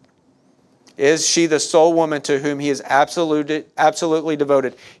 Is she the sole woman to whom he is absolutely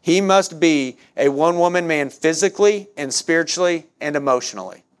devoted? He must be a one-woman man physically and spiritually and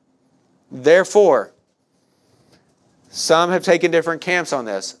emotionally. Therefore, some have taken different camps on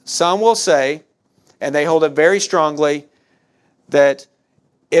this. Some will say, and they hold it very strongly, that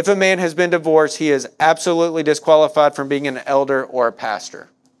if a man has been divorced, he is absolutely disqualified from being an elder or a pastor.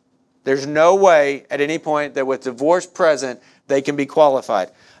 There's no way at any point that with divorce present, they can be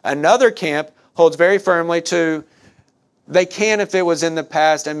qualified. Another camp holds very firmly to they can if it was in the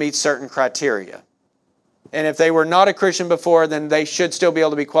past and meets certain criteria. And if they were not a Christian before, then they should still be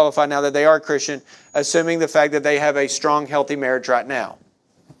able to be qualified now that they are Christian, assuming the fact that they have a strong, healthy marriage right now.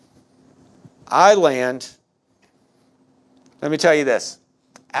 Let me tell you this.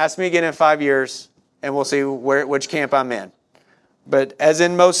 Ask me again in 5 years, and we'll see which camp I'm in. But as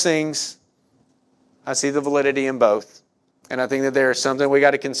in most things, I see the validity in both. And I think that there is something we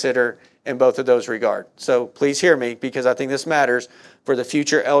got to consider in both of those regards. So please hear me, because I think this matters for the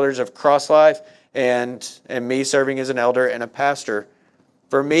future elders of Cross Life and me serving as an elder and a pastor.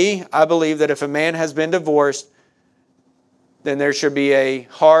 For me, I believe that if a man has been divorced, then there should be a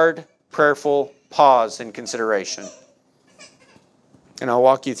hard, prayerful pause in consideration. And I'll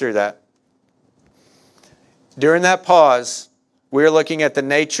walk you through that. During that pause, we're looking at the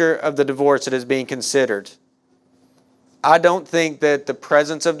nature of the divorce that is being considered. I don't think that the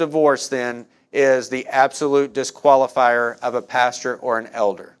presence of divorce then is the absolute disqualifier of a pastor or an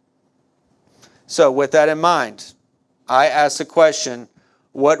elder. So with that in mind, I ask the question,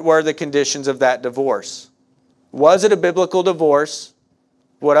 what were the conditions of that divorce? Was it a biblical divorce?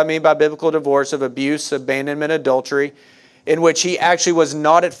 What I mean by biblical divorce of abuse, abandonment, adultery, in which he actually was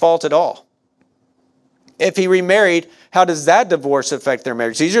not at fault at all. If he remarried, how does that divorce affect their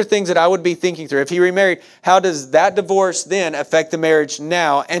marriage? These are things that I would be thinking through. If he remarried, how does that divorce then affect the marriage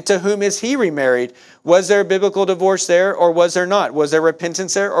now? And to whom is he remarried? Was there a biblical divorce there or was there not? Was there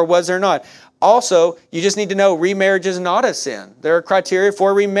repentance there or was there not? Also, you just need to know remarriage is not a sin. There are criteria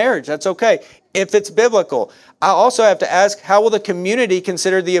for remarriage. That's okay, if it's biblical. I also have to ask, how will the community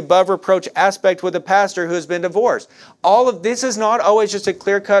consider the above reproach aspect with a pastor who has been divorced? All of this is not always just a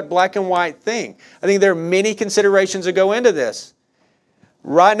clear-cut black and white thing. I think there are many considerations that go into this.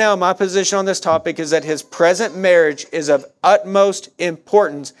 Right now, my position on this topic is that his present marriage is of utmost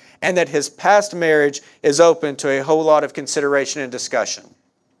importance and that his past marriage is open to a whole lot of consideration and discussion.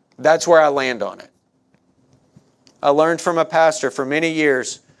 That's where I land on it. I learned from a pastor for many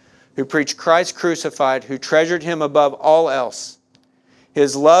years who preached Christ crucified, who treasured Him above all else.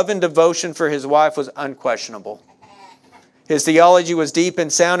 His love and devotion for his wife was unquestionable. His theology was deep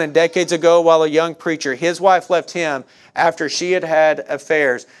and sound, and decades ago, while a young preacher, his wife left him after she had had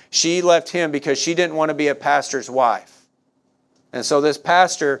affairs. She left him because she didn't want to be a pastor's wife. And so this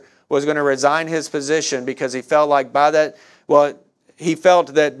pastor was going to resign his position because he felt like he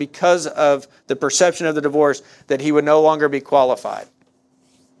felt that because of the perception of the divorce that he would no longer be qualified.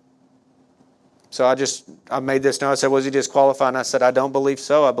 So I made this note. I said, was he disqualified? And I said, I don't believe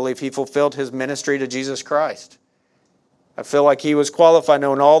so. I believe he fulfilled his ministry to Jesus Christ. I feel like he was qualified,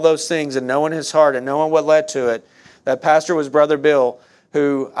 knowing all those things and knowing his heart and knowing what led to it. That pastor was Brother Bill,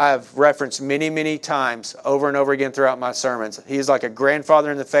 who I've referenced many, many times over and over again throughout my sermons. He is like a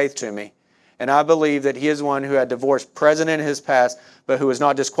grandfather in the faith to me. And I believe that he is one who had divorce present in his past, but who was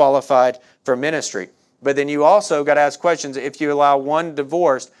not disqualified for ministry. But then you also got to ask questions. If you allow one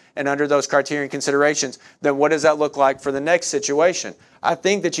divorced and under those criteria and considerations, then what does that look like for the next situation? I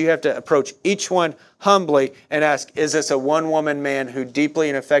think that you have to approach each one humbly and ask, is this a one-woman man who deeply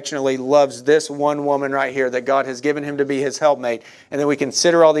and affectionately loves this one woman right here that God has given him to be his helpmate? And then we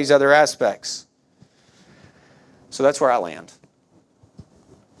consider all these other aspects. So that's where I land.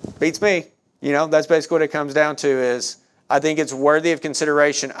 Beats me. That's basically what it comes down to is I think it's worthy of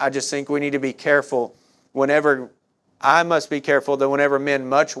consideration. I just think we need to be careful I must be careful that whenever men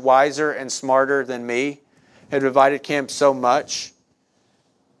much wiser and smarter than me have divided camp so much,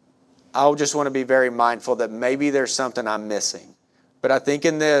 I'll just want to be very mindful that maybe there's something I'm missing. But I think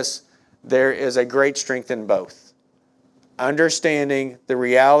in this, there is a great strength in both. Understanding the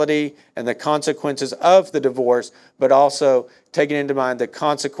reality and the consequences of the divorce, but also taking into mind the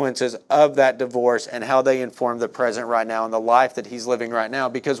consequences of that divorce and how they inform the present right now and the life that he's living right now.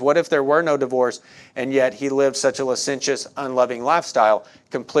 Because what if there were no divorce and yet he lived such a licentious, unloving lifestyle,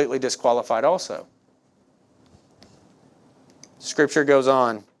 completely disqualified also? Scripture goes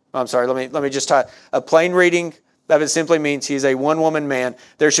on. I'm sorry, let me just tie a plain reading of it simply means he's a one-woman man.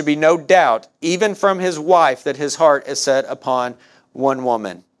 There should be no doubt, even from his wife, that his heart is set upon one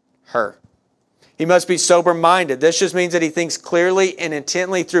woman, her. He must be sober-minded. This just means that he thinks clearly and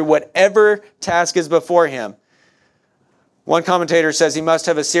intently through whatever task is before him. One commentator says he must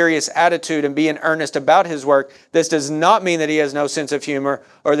have a serious attitude and be in earnest about his work. This does not mean that he has no sense of humor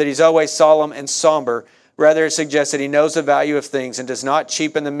or that he's always solemn and somber. Rather, it suggests that he knows the value of things and does not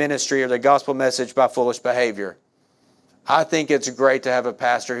cheapen the ministry or the gospel message by foolish behavior. I think it's great to have a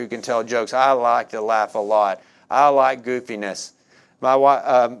pastor who can tell jokes. I like to laugh a lot. I like goofiness.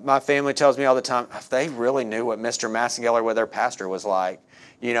 My family tells me all the time, if they really knew what Mr. Massengeller, what their pastor was like,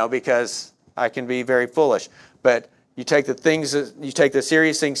 because I can be very foolish. But you take the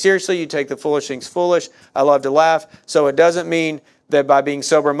serious things seriously, you take the foolish things foolish. I love to laugh. So it doesn't mean that by being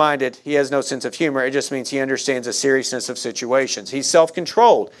sober-minded, he has no sense of humor. It just means he understands the seriousness of situations. He's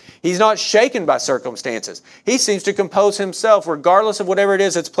self-controlled. He's not shaken by circumstances. He seems to compose himself regardless of whatever it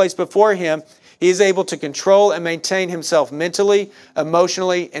is that's placed before him. He is able to control and maintain himself mentally,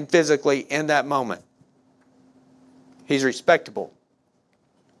 emotionally, and physically in that moment. He's respectable.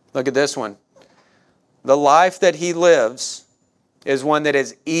 Look at this one. The life that he lives is one that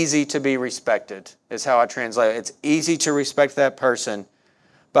is easy to be respected, is how I translate it. It's easy to respect that person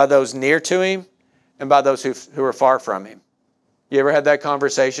by those near to him and by those who are far from him. You ever had that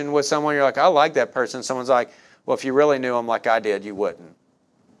conversation with someone? You're like, I like that person. Someone's like, Well, if you really knew them like I did, you wouldn't.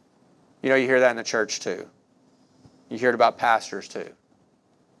 You know, you hear that in the church too. You hear it about pastors too.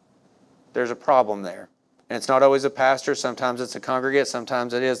 There's a problem there. And it's not always a pastor. Sometimes it's a congregate.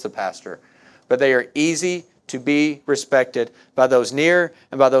 Sometimes it is the pastor. But they are easy to be respected by those near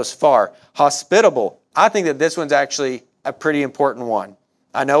and by those far. Hospitable. I think that this one's actually a pretty important one.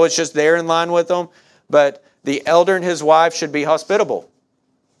 I know it's just there in line with them, but the elder and his wife should be hospitable.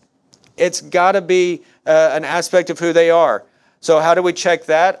 It's got to be an aspect of who they are. So how do we check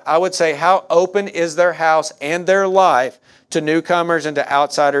that? I would say, how open is their house and their life to newcomers and to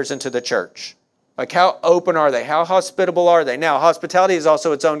outsiders into the church? Like, how open are they? How hospitable are they? Now, hospitality is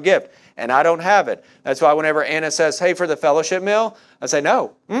also its own gift, and I don't have it. That's why whenever Anna says, hey, for the fellowship meal, I say,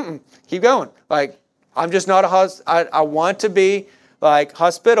 no, keep going. Like, I'm just not I want to be like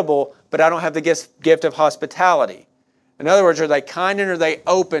hospitable, but I don't have the gift of hospitality. In other words, are they kind and are they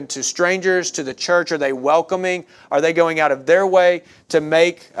open to strangers, to the church? Are they welcoming? Are they going out of their way to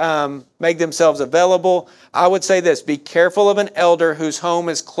make themselves available? I would say this, be careful of an elder whose home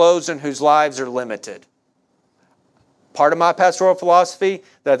is closed and whose lives are limited. Part of my pastoral philosophy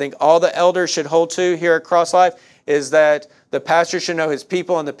that I think all the elders should hold to here at Cross Life is that the pastor should know his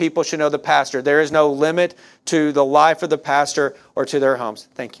people and the people should know the pastor. There is no limit to the life of the pastor or to their homes.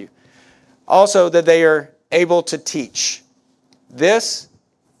 Thank you. Also, that they are able to teach. This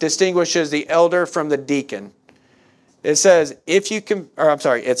distinguishes the elder from the deacon. It says,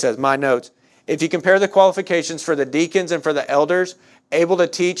 my notes, if you compare the qualifications for the deacons and for the elders, able to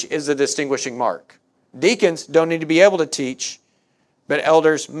teach is the distinguishing mark. Deacons don't need to be able to teach, but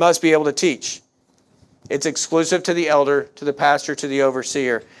elders must be able to teach. It's exclusive to the elder, to the pastor, to the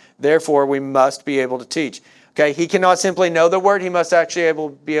overseer. Therefore, we must be able to teach. Okay, he cannot simply know the word, he must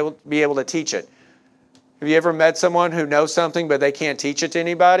actually be able to teach it. Have you ever met someone who knows something but they can't teach it to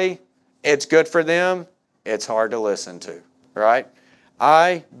anybody? It's good for them. It's hard to listen to, right?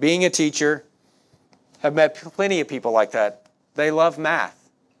 I, being a teacher, have met plenty of people like that. They love math,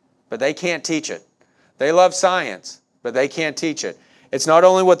 but they can't teach it. They love science, but they can't teach it. It's not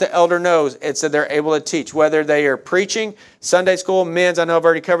only what the elder knows, it's that they're able to teach. Whether they are preaching, Sunday school, men's, I know I've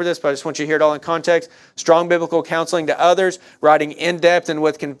already covered this, but I just want you to hear it all in context. Strong biblical counseling to others, writing in depth and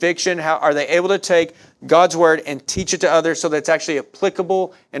with conviction. How are they able to take God's word and teach it to others so that it's actually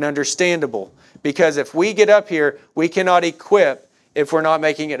applicable and understandable? Because if we get up here, we cannot equip if we're not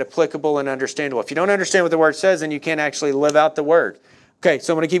making it applicable and understandable. If you don't understand what the word says, then you can't actually live out the word. Okay,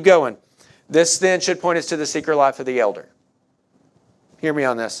 so I'm going to keep going. This then should point us to the secret life of the elder. Hear me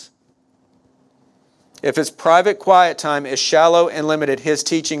on this. If his private quiet time is shallow and limited, his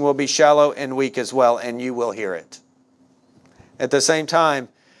teaching will be shallow and weak as well, and you will hear it. At the same time,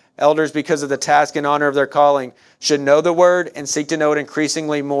 elders, because of the task and honor of their calling, should know the word and seek to know it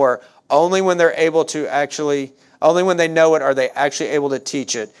increasingly more. Only when they know it are they actually able to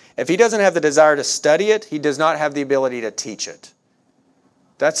teach it. If he doesn't have the desire to study it, he does not have the ability to teach it.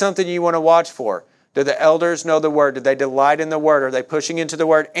 That's something you want to watch for. Do the elders know the word? Do they delight in the word? Are they pushing into the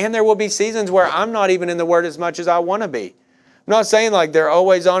word? And there will be seasons where I'm not even in the word as much as I want to be. I'm not saying like they're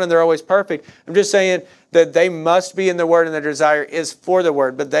always on and they're always perfect. I'm just saying that they must be in the word and their desire is for the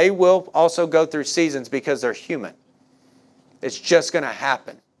word. But they will also go through seasons because they're human. It's just going to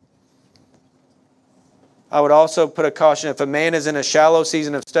happen. I would also put a caution, if a man is in a shallow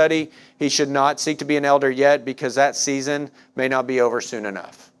season of study, he should not seek to be an elder yet because that season may not be over soon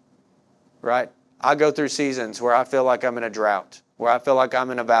enough. Right? I go through seasons where I feel like I'm in a drought, where I feel like I'm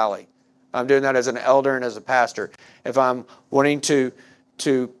in a valley. I'm doing that as an elder and as a pastor. If I'm wanting to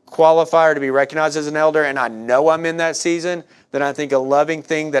qualify or to be recognized as an elder and I know I'm in that season, then I think a loving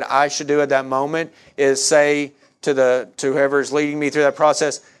thing that I should do at that moment is say to whoever's leading me through that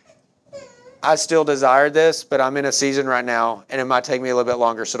process, I still desire this, but I'm in a season right now and it might take me a little bit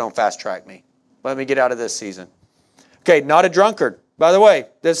longer, so don't fast track me. Let me get out of this season. Okay, not a drunkard. By the way,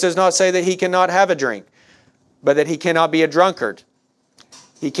 this does not say that he cannot have a drink, but that he cannot be a drunkard.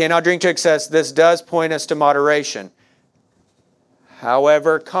 He cannot drink to excess. This does point us to moderation.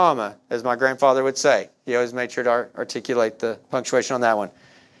 However, comma, as my grandfather would say, he always made sure to articulate the punctuation on that one.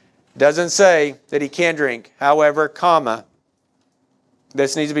 Doesn't say that he can drink. However, comma,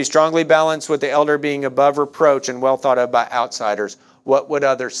 this needs to be strongly balanced with the elder being above reproach and well thought of by outsiders. What would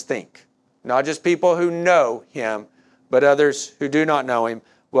others think? Not just people who know him, but others who do not know him.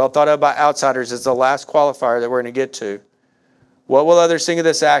 Well thought of by outsiders is the last qualifier that we're going to get to. What will others think of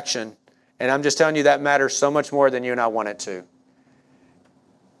this action? And I'm just telling you that matters so much more than you and I want it to.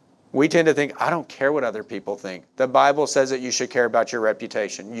 We tend to think, I don't care what other people think. The Bible says that you should care about your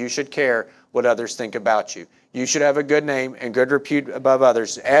reputation. You should care what others think about you. You should have a good name and good repute above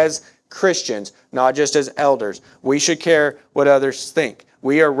others. As Christians, not just as elders. We should care what others think.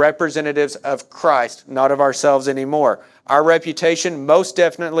 We are representatives of Christ, not of ourselves anymore. Our reputation most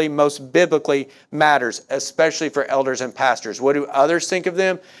definitely, most biblically matters, especially for elders and pastors. What do others think of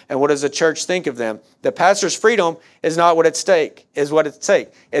them, and what does the church think of them? The pastor's freedom is not what at stake, is what at stake.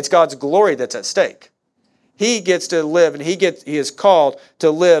 It's God's glory that's at stake. He gets to live, and he is called to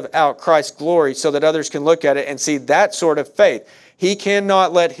live out Christ's glory so that others can look at it and see that sort of faith. He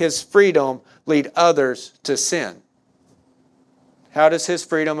cannot let his freedom lead others to sin. How does his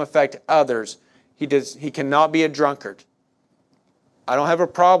freedom affect others? He cannot be a drunkard. I don't have a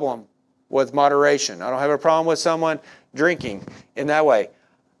problem with moderation. I don't have a problem with someone drinking in that way.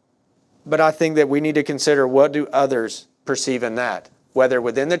 But I think that we need to consider, what do others perceive in that, whether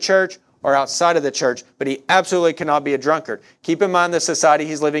within the church or outside of the church. But he absolutely cannot be a drunkard. Keep in mind the society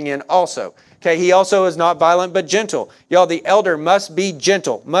he's living in also. Okay, he also is not violent but gentle. Y'all, the elder must be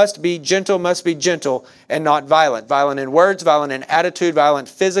gentle, and not violent. Violent in words, violent in attitude, violent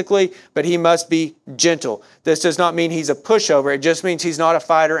physically, but he must be gentle. This does not mean he's a pushover. It just means he's not a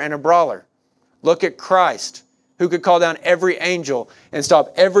fighter and a brawler. Look at Christ, who could call down every angel and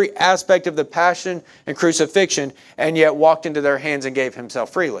stop every aspect of the passion and crucifixion, and yet walked into their hands and gave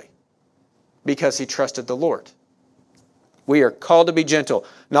himself freely because he trusted the Lord. We are called to be gentle,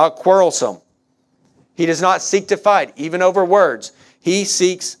 not quarrelsome. He does not seek to fight, even over words. He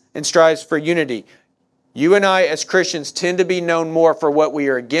seeks and strives for unity. You and I as Christians tend to be known more for what we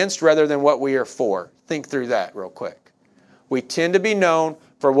are against rather than what we are for. Think through that real quick. We tend to be known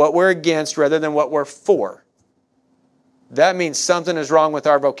for what we're against rather than what we're for. That means something is wrong with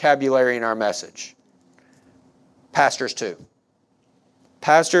our vocabulary and our message. Pastors too.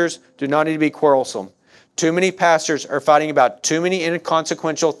 Pastors do not need to be quarrelsome. Too many pastors are fighting about too many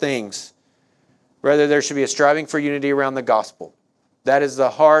inconsequential things. Rather, there should be a striving for unity around the gospel. That is the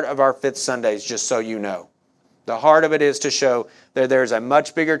heart of our Fifth Sundays, just so you know. The heart of it is to show that there's a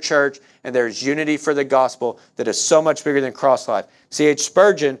much bigger church and there's unity for the gospel that is so much bigger than cross-life. C.H.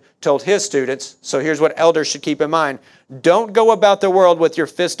 Spurgeon told his students, so here's what elders should keep in mind: don't go about the world with your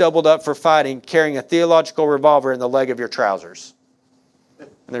fist doubled up for fighting, carrying a theological revolver in the leg of your trousers. And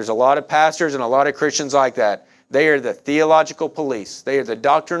there's a lot of pastors and a lot of Christians like that. They are the theological police. They are the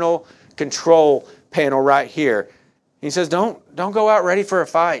doctrinal control panel right here. He says, don't go out ready for a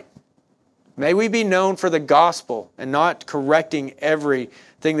fight. May we be known for the gospel and not correcting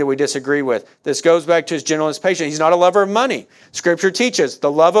everything that we disagree with. This goes back to his gentleness, patience. He's not a lover of money. Scripture teaches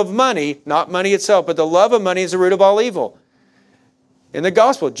the love of money, not money itself, but the love of money is the root of all evil. In the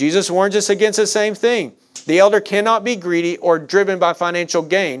gospel, Jesus warns us against the same thing. The elder cannot be greedy or driven by financial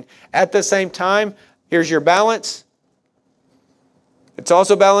gain. At the same time, here's your balance. It's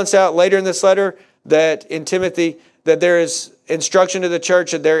also balanced out later in this letter that in Timothy, that there is instruction to the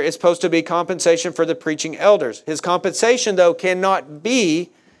church that there is supposed to be compensation for the preaching elders. His compensation, though, cannot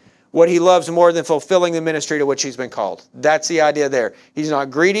be what he loves more than fulfilling the ministry to which he's been called. That's the idea there. He's not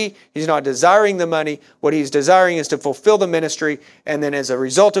greedy. He's not desiring the money. What he's desiring is to fulfill the ministry, and then as a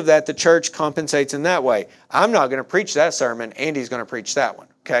result of that, the church compensates in that way. I'm not going to preach that sermon. Andy's going to preach that one,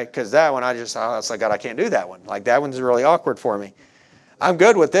 okay? Because that one, I was like, God, I can't do that one. Like, that one's really awkward for me. I'm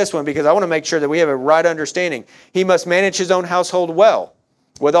good with this one because I want to make sure that we have a right understanding. He must manage his own household well,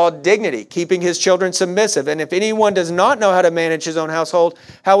 with all dignity, keeping his children submissive. And if anyone does not know how to manage his own household,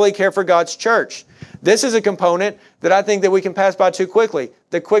 how will he care for God's church? This is a component that I think that we can pass by too quickly.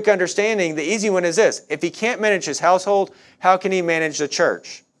 The quick understanding, the easy one is this: if he can't manage his household, how can he manage the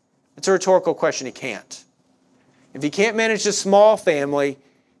church? It's a rhetorical question. He can't. If he can't manage the small family,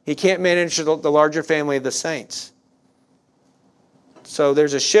 he can't manage the larger family of the saints. So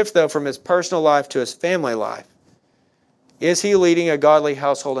there's a shift, though, from his personal life to his family life. Is he leading a godly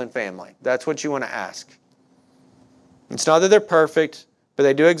household and family? That's what you want to ask. It's not that they're perfect, but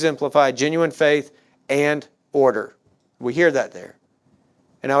they do exemplify genuine faith and order. We hear that there.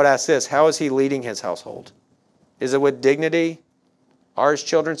 And I would ask this: how is he leading his household? Is it with dignity? Are his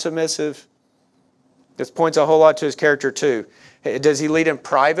children submissive? This points a whole lot to his character too. Does he lead in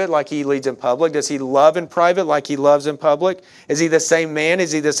private like he leads in public? Does he love in private like he loves in public? Is he the same man?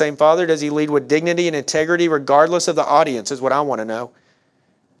 Is he the same father? Does he lead with dignity and integrity regardless of the audience, is what I want to know.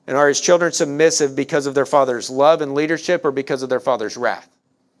 And are his children submissive because of their father's love and leadership or because of their father's wrath?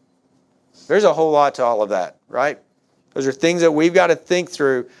 There's a whole lot to all of that, right? Those are things that we've got to think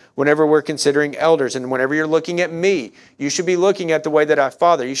through whenever we're considering elders. And whenever you're looking at me, you should be looking at the way that I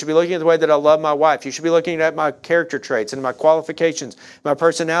father. You should be looking at the way that I love my wife. You should be looking at my character traits and my qualifications, my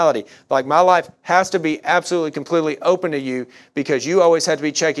personality. Like, my life has to be absolutely, completely open to you, because you always have to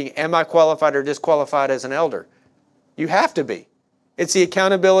be checking, am I qualified or disqualified as an elder? You have to be. It's the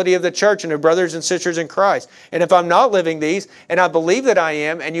accountability of the church and of brothers and sisters in Christ. And if I'm not living these, and I believe that I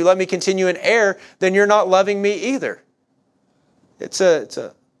am, and you let me continue in error, then you're not loving me either. It's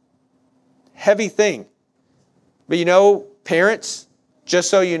a heavy thing. But you know, parents, just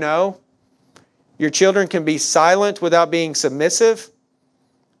so you know, your children can be silent without being submissive,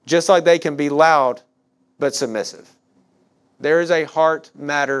 just like they can be loud but submissive. There is a heart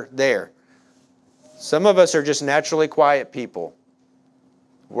matter there. Some of us are just naturally quiet people.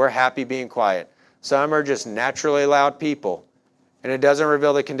 We're happy being quiet. Some are just naturally loud people, and it doesn't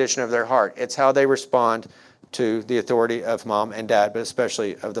reveal the condition of their heart. It's how they respond to the authority of mom and dad, but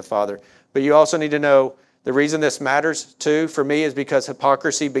especially of the father. But you also need to know the reason this matters too for me is because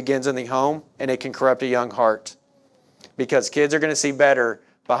hypocrisy begins in the home, and it can corrupt a young heart. Because kids are going to see better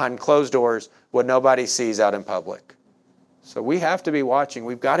behind closed doors what nobody sees out in public. So we have to be watching.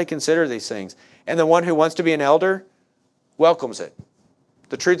 We've got to consider these things. And the one who wants to be an elder welcomes it.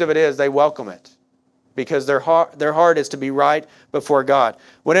 The truth of it is they welcome it because their heart is to be right before God.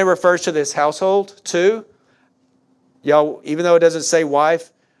 When it refers to this household too, y'all, even though it doesn't say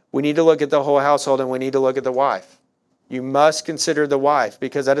wife, we need to look at the whole household and we need to look at the wife. You must consider the wife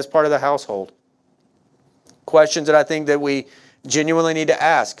because that is part of the household. Questions that I think that we genuinely need to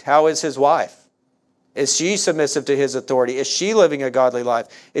ask. How is his wife? Is she submissive to his authority? Is she living a godly life?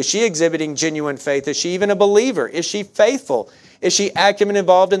 Is she exhibiting genuine faith? Is she even a believer? Is she faithful? Is she active and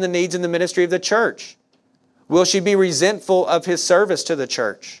involved in the needs and the ministry of the church? Will she be resentful of his service to the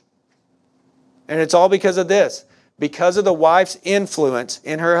church? And it's all because of this. Because of the wife's influence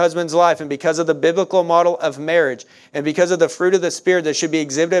in her husband's life and because of the biblical model of marriage and because of the fruit of the Spirit that should be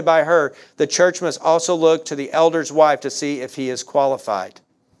exhibited by her, the church must also look to the elder's wife to see if he is qualified.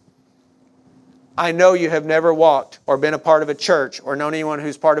 I know you have never walked or been a part of a church or known anyone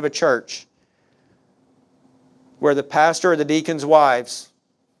who's part of a church where the pastor or the deacon's wives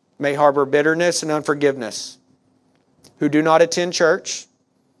may harbor bitterness and unforgiveness, who do not attend church,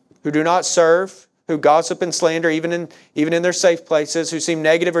 who do not serve, who gossip and slander even in their safe places, who seem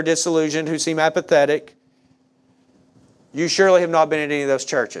negative or disillusioned, who seem apathetic. You surely have not been in any of those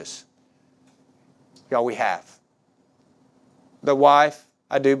churches. Y'all, we have. The wife,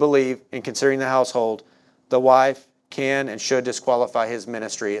 I do believe, in considering the household, the wife can and should disqualify his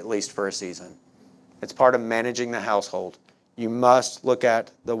ministry at least for a season. It's part of managing the household. You must look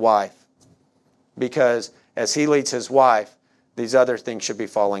at the wife because as he leads his wife, these other things should be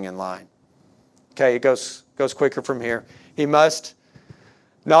falling in line. Okay, it goes quicker from here. He must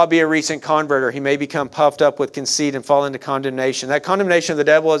not be a recent convert, or he may become puffed up with conceit and fall into condemnation. That condemnation of the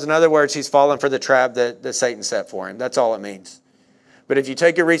devil is, in other words, he's fallen for the trap that Satan set for him. That's all it means. But if you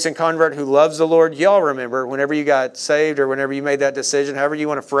take a recent convert who loves the Lord, y'all remember whenever you got saved or whenever you made that decision, however you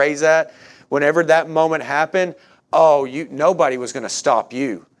want to phrase that, whenever that moment happened, nobody was going to stop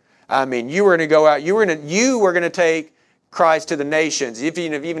you. I mean, you were going to go out, you were going to take Christ to the nations,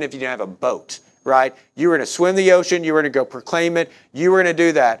 even if you didn't have a boat. Right? You were going to swim the ocean. You were going to go proclaim it. You were going to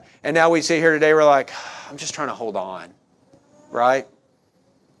do that. And now we sit here today, we're like, I'm just trying to hold on. Right?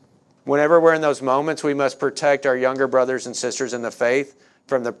 Whenever we're in those moments, we must protect our younger brothers and sisters in the faith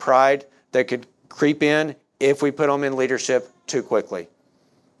from the pride that could creep in if we put them in leadership too quickly.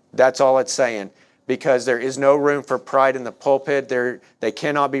 That's all it's saying. Because there is no room for pride in the pulpit. They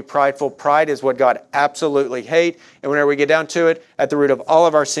cannot be prideful. Pride is what God absolutely hates. And whenever we get down to it, at the root of all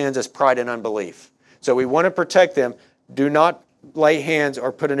of our sins is pride and unbelief. So we want to protect them. Do not lay hands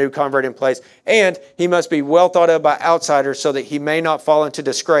or put a new convert in place. And he must be well thought of by outsiders so that he may not fall into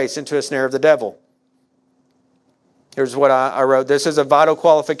disgrace, into a snare of the devil. Here's what I wrote. This is a vital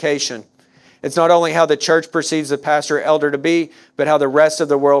qualification. It's not only how the church perceives the pastor or elder to be, but how the rest of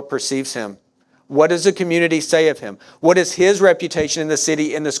the world perceives him. What does the community say of him? What is his reputation in the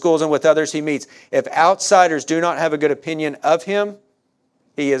city, in the schools, and with others he meets? If outsiders do not have a good opinion of him,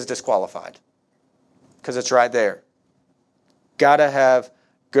 he is disqualified. Because it's right there. Got to have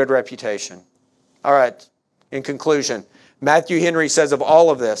good reputation. All right, in conclusion, Matthew Henry says of all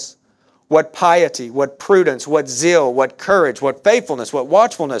of this, what piety, what prudence, what zeal, what courage, what faithfulness, what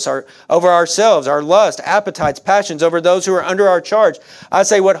watchfulness are over ourselves, our lust, appetites, passions over those who are under our charge. I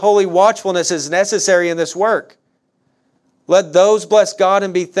say what holy watchfulness is necessary in this work. Let those bless God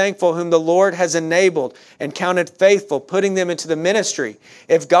and be thankful whom the Lord has enabled and counted faithful, putting them into the ministry.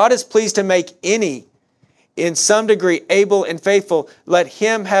 If God is pleased to make any in some degree able and faithful, let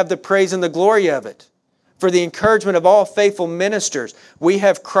him have the praise and the glory of it. For the encouragement of all faithful ministers, we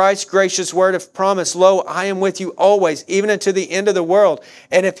have Christ's gracious word of promise. Lo, I am with you always, even unto the end of the world.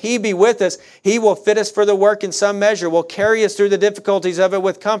 And if He be with us, He will fit us for the work in some measure, will carry us through the difficulties of it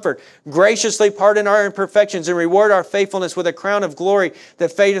with comfort, graciously pardon our imperfections, and reward our faithfulness with a crown of glory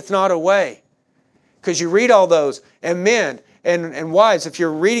that fadeth not away. Because you read all those, and men and wives, if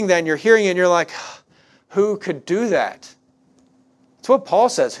you're reading that and you're hearing it, and you're like, who could do that? That's what Paul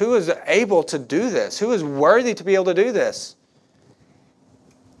says. Who is able to do this? Who is worthy to be able to do this?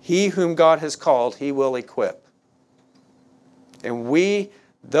 He whom God has called, He will equip. And we,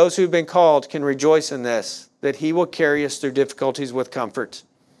 those who've been called, can rejoice in this, that He will carry us through difficulties with comfort,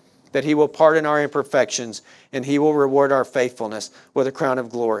 that He will pardon our imperfections, and He will reward our faithfulness with a crown of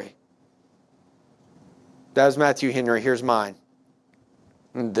glory. That was Matthew Henry. Here's mine.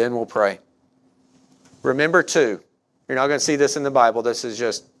 And then we'll pray. Remember, too, you're not going to see this in the Bible. This is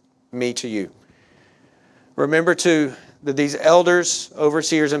just me to you. Remember, too, that these elders,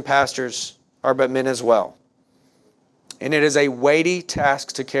 overseers, and pastors are but men as well. And it is a weighty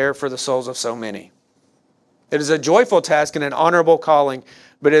task to care for the souls of so many. It is a joyful task and an honorable calling,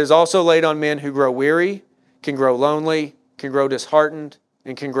 but it is also laid on men who grow weary, can grow lonely, can grow disheartened,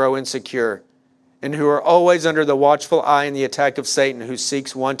 and can grow insecure, and who are always under the watchful eye and the attack of Satan, who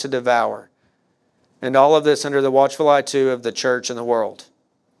seeks one to devour. And all of this under the watchful eye, too, of the church and the world.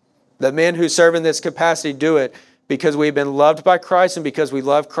 The men who serve in this capacity do it because we've been loved by Christ and because we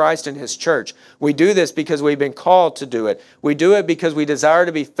love Christ and His church. We do this because we've been called to do it. We do it because we desire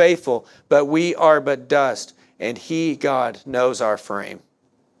to be faithful, but we are but dust, and He, God, knows our frame.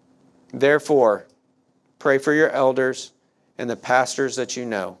 Therefore, pray for your elders and the pastors that you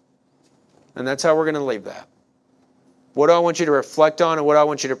know. And that's how we're going to leave that. What do I want you to reflect on and what do I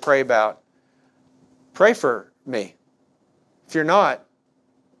want you to pray about? Pray for me. If you're not,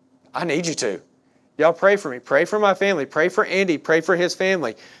 I need you to. Y'all pray for me. Pray for my family. Pray for Andy. Pray for his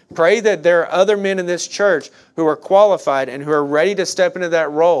family. Pray that there are other men in this church who are qualified and who are ready to step into that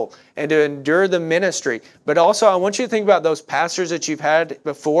role and to endure the ministry. But also, I want you to think about those pastors that you've had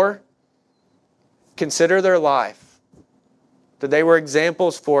before. Consider their life, that they were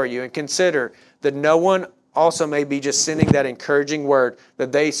examples for you, and consider that no one also may be just sending that encouraging word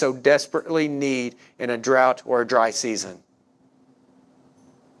that they so desperately need in a drought or a dry season.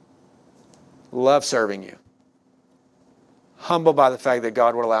 Love serving you. Humbled by the fact that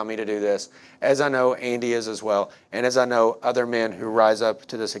God would allow me to do this, as I know Andy is as well, and as I know other men who rise up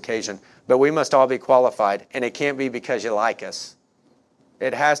to this occasion. But we must all be qualified, and it can't be because you like us.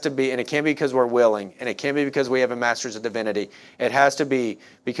 It has to be, and it can't be because we're willing, and it can't be because we have a master's of divinity. It has to be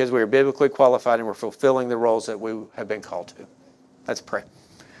because we are biblically qualified and we're fulfilling the roles that we have been called to. Let's pray.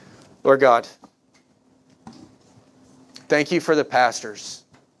 Lord God, thank you for the pastors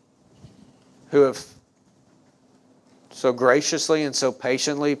who have so graciously and so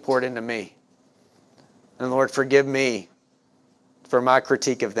patiently poured into me. And Lord, forgive me for my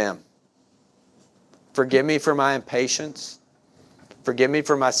critique of them. Forgive me for my impatience. Forgive me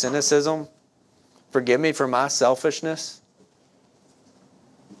for my cynicism. Forgive me for my selfishness.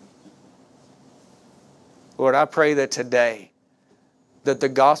 Lord, I pray that today, that the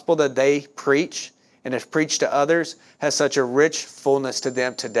gospel that they preach and have preached to others has such a rich fullness to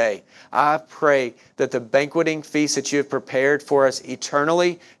them today. I pray that the banqueting feast that you have prepared for us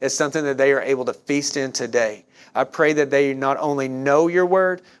eternally is something that they are able to feast in today. I pray that they not only know your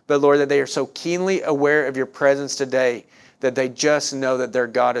word, but Lord, that they are so keenly aware of your presence today that they just know that their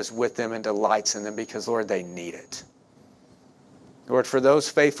God is with them and delights in them because, Lord, they need it. Lord, for those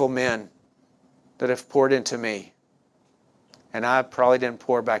faithful men that have poured into me, and I probably didn't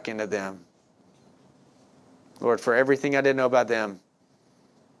pour back into them, Lord, for everything I didn't know about them,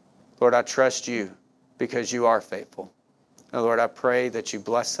 Lord, I trust you because you are faithful. And Lord, I pray that you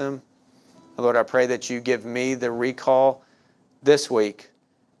bless them. And Lord, I pray that you give me the recall this week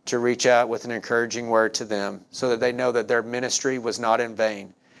to reach out with an encouraging word to them so that they know that their ministry was not in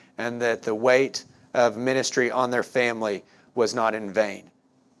vain and that the weight of ministry on their family was not in vain.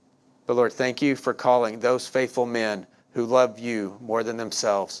 But Lord, thank you for calling those faithful men who love you more than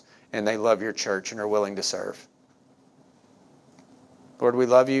themselves and they love your church and are willing to serve. Lord, we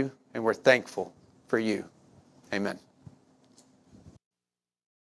love you and we're thankful for you. Amen.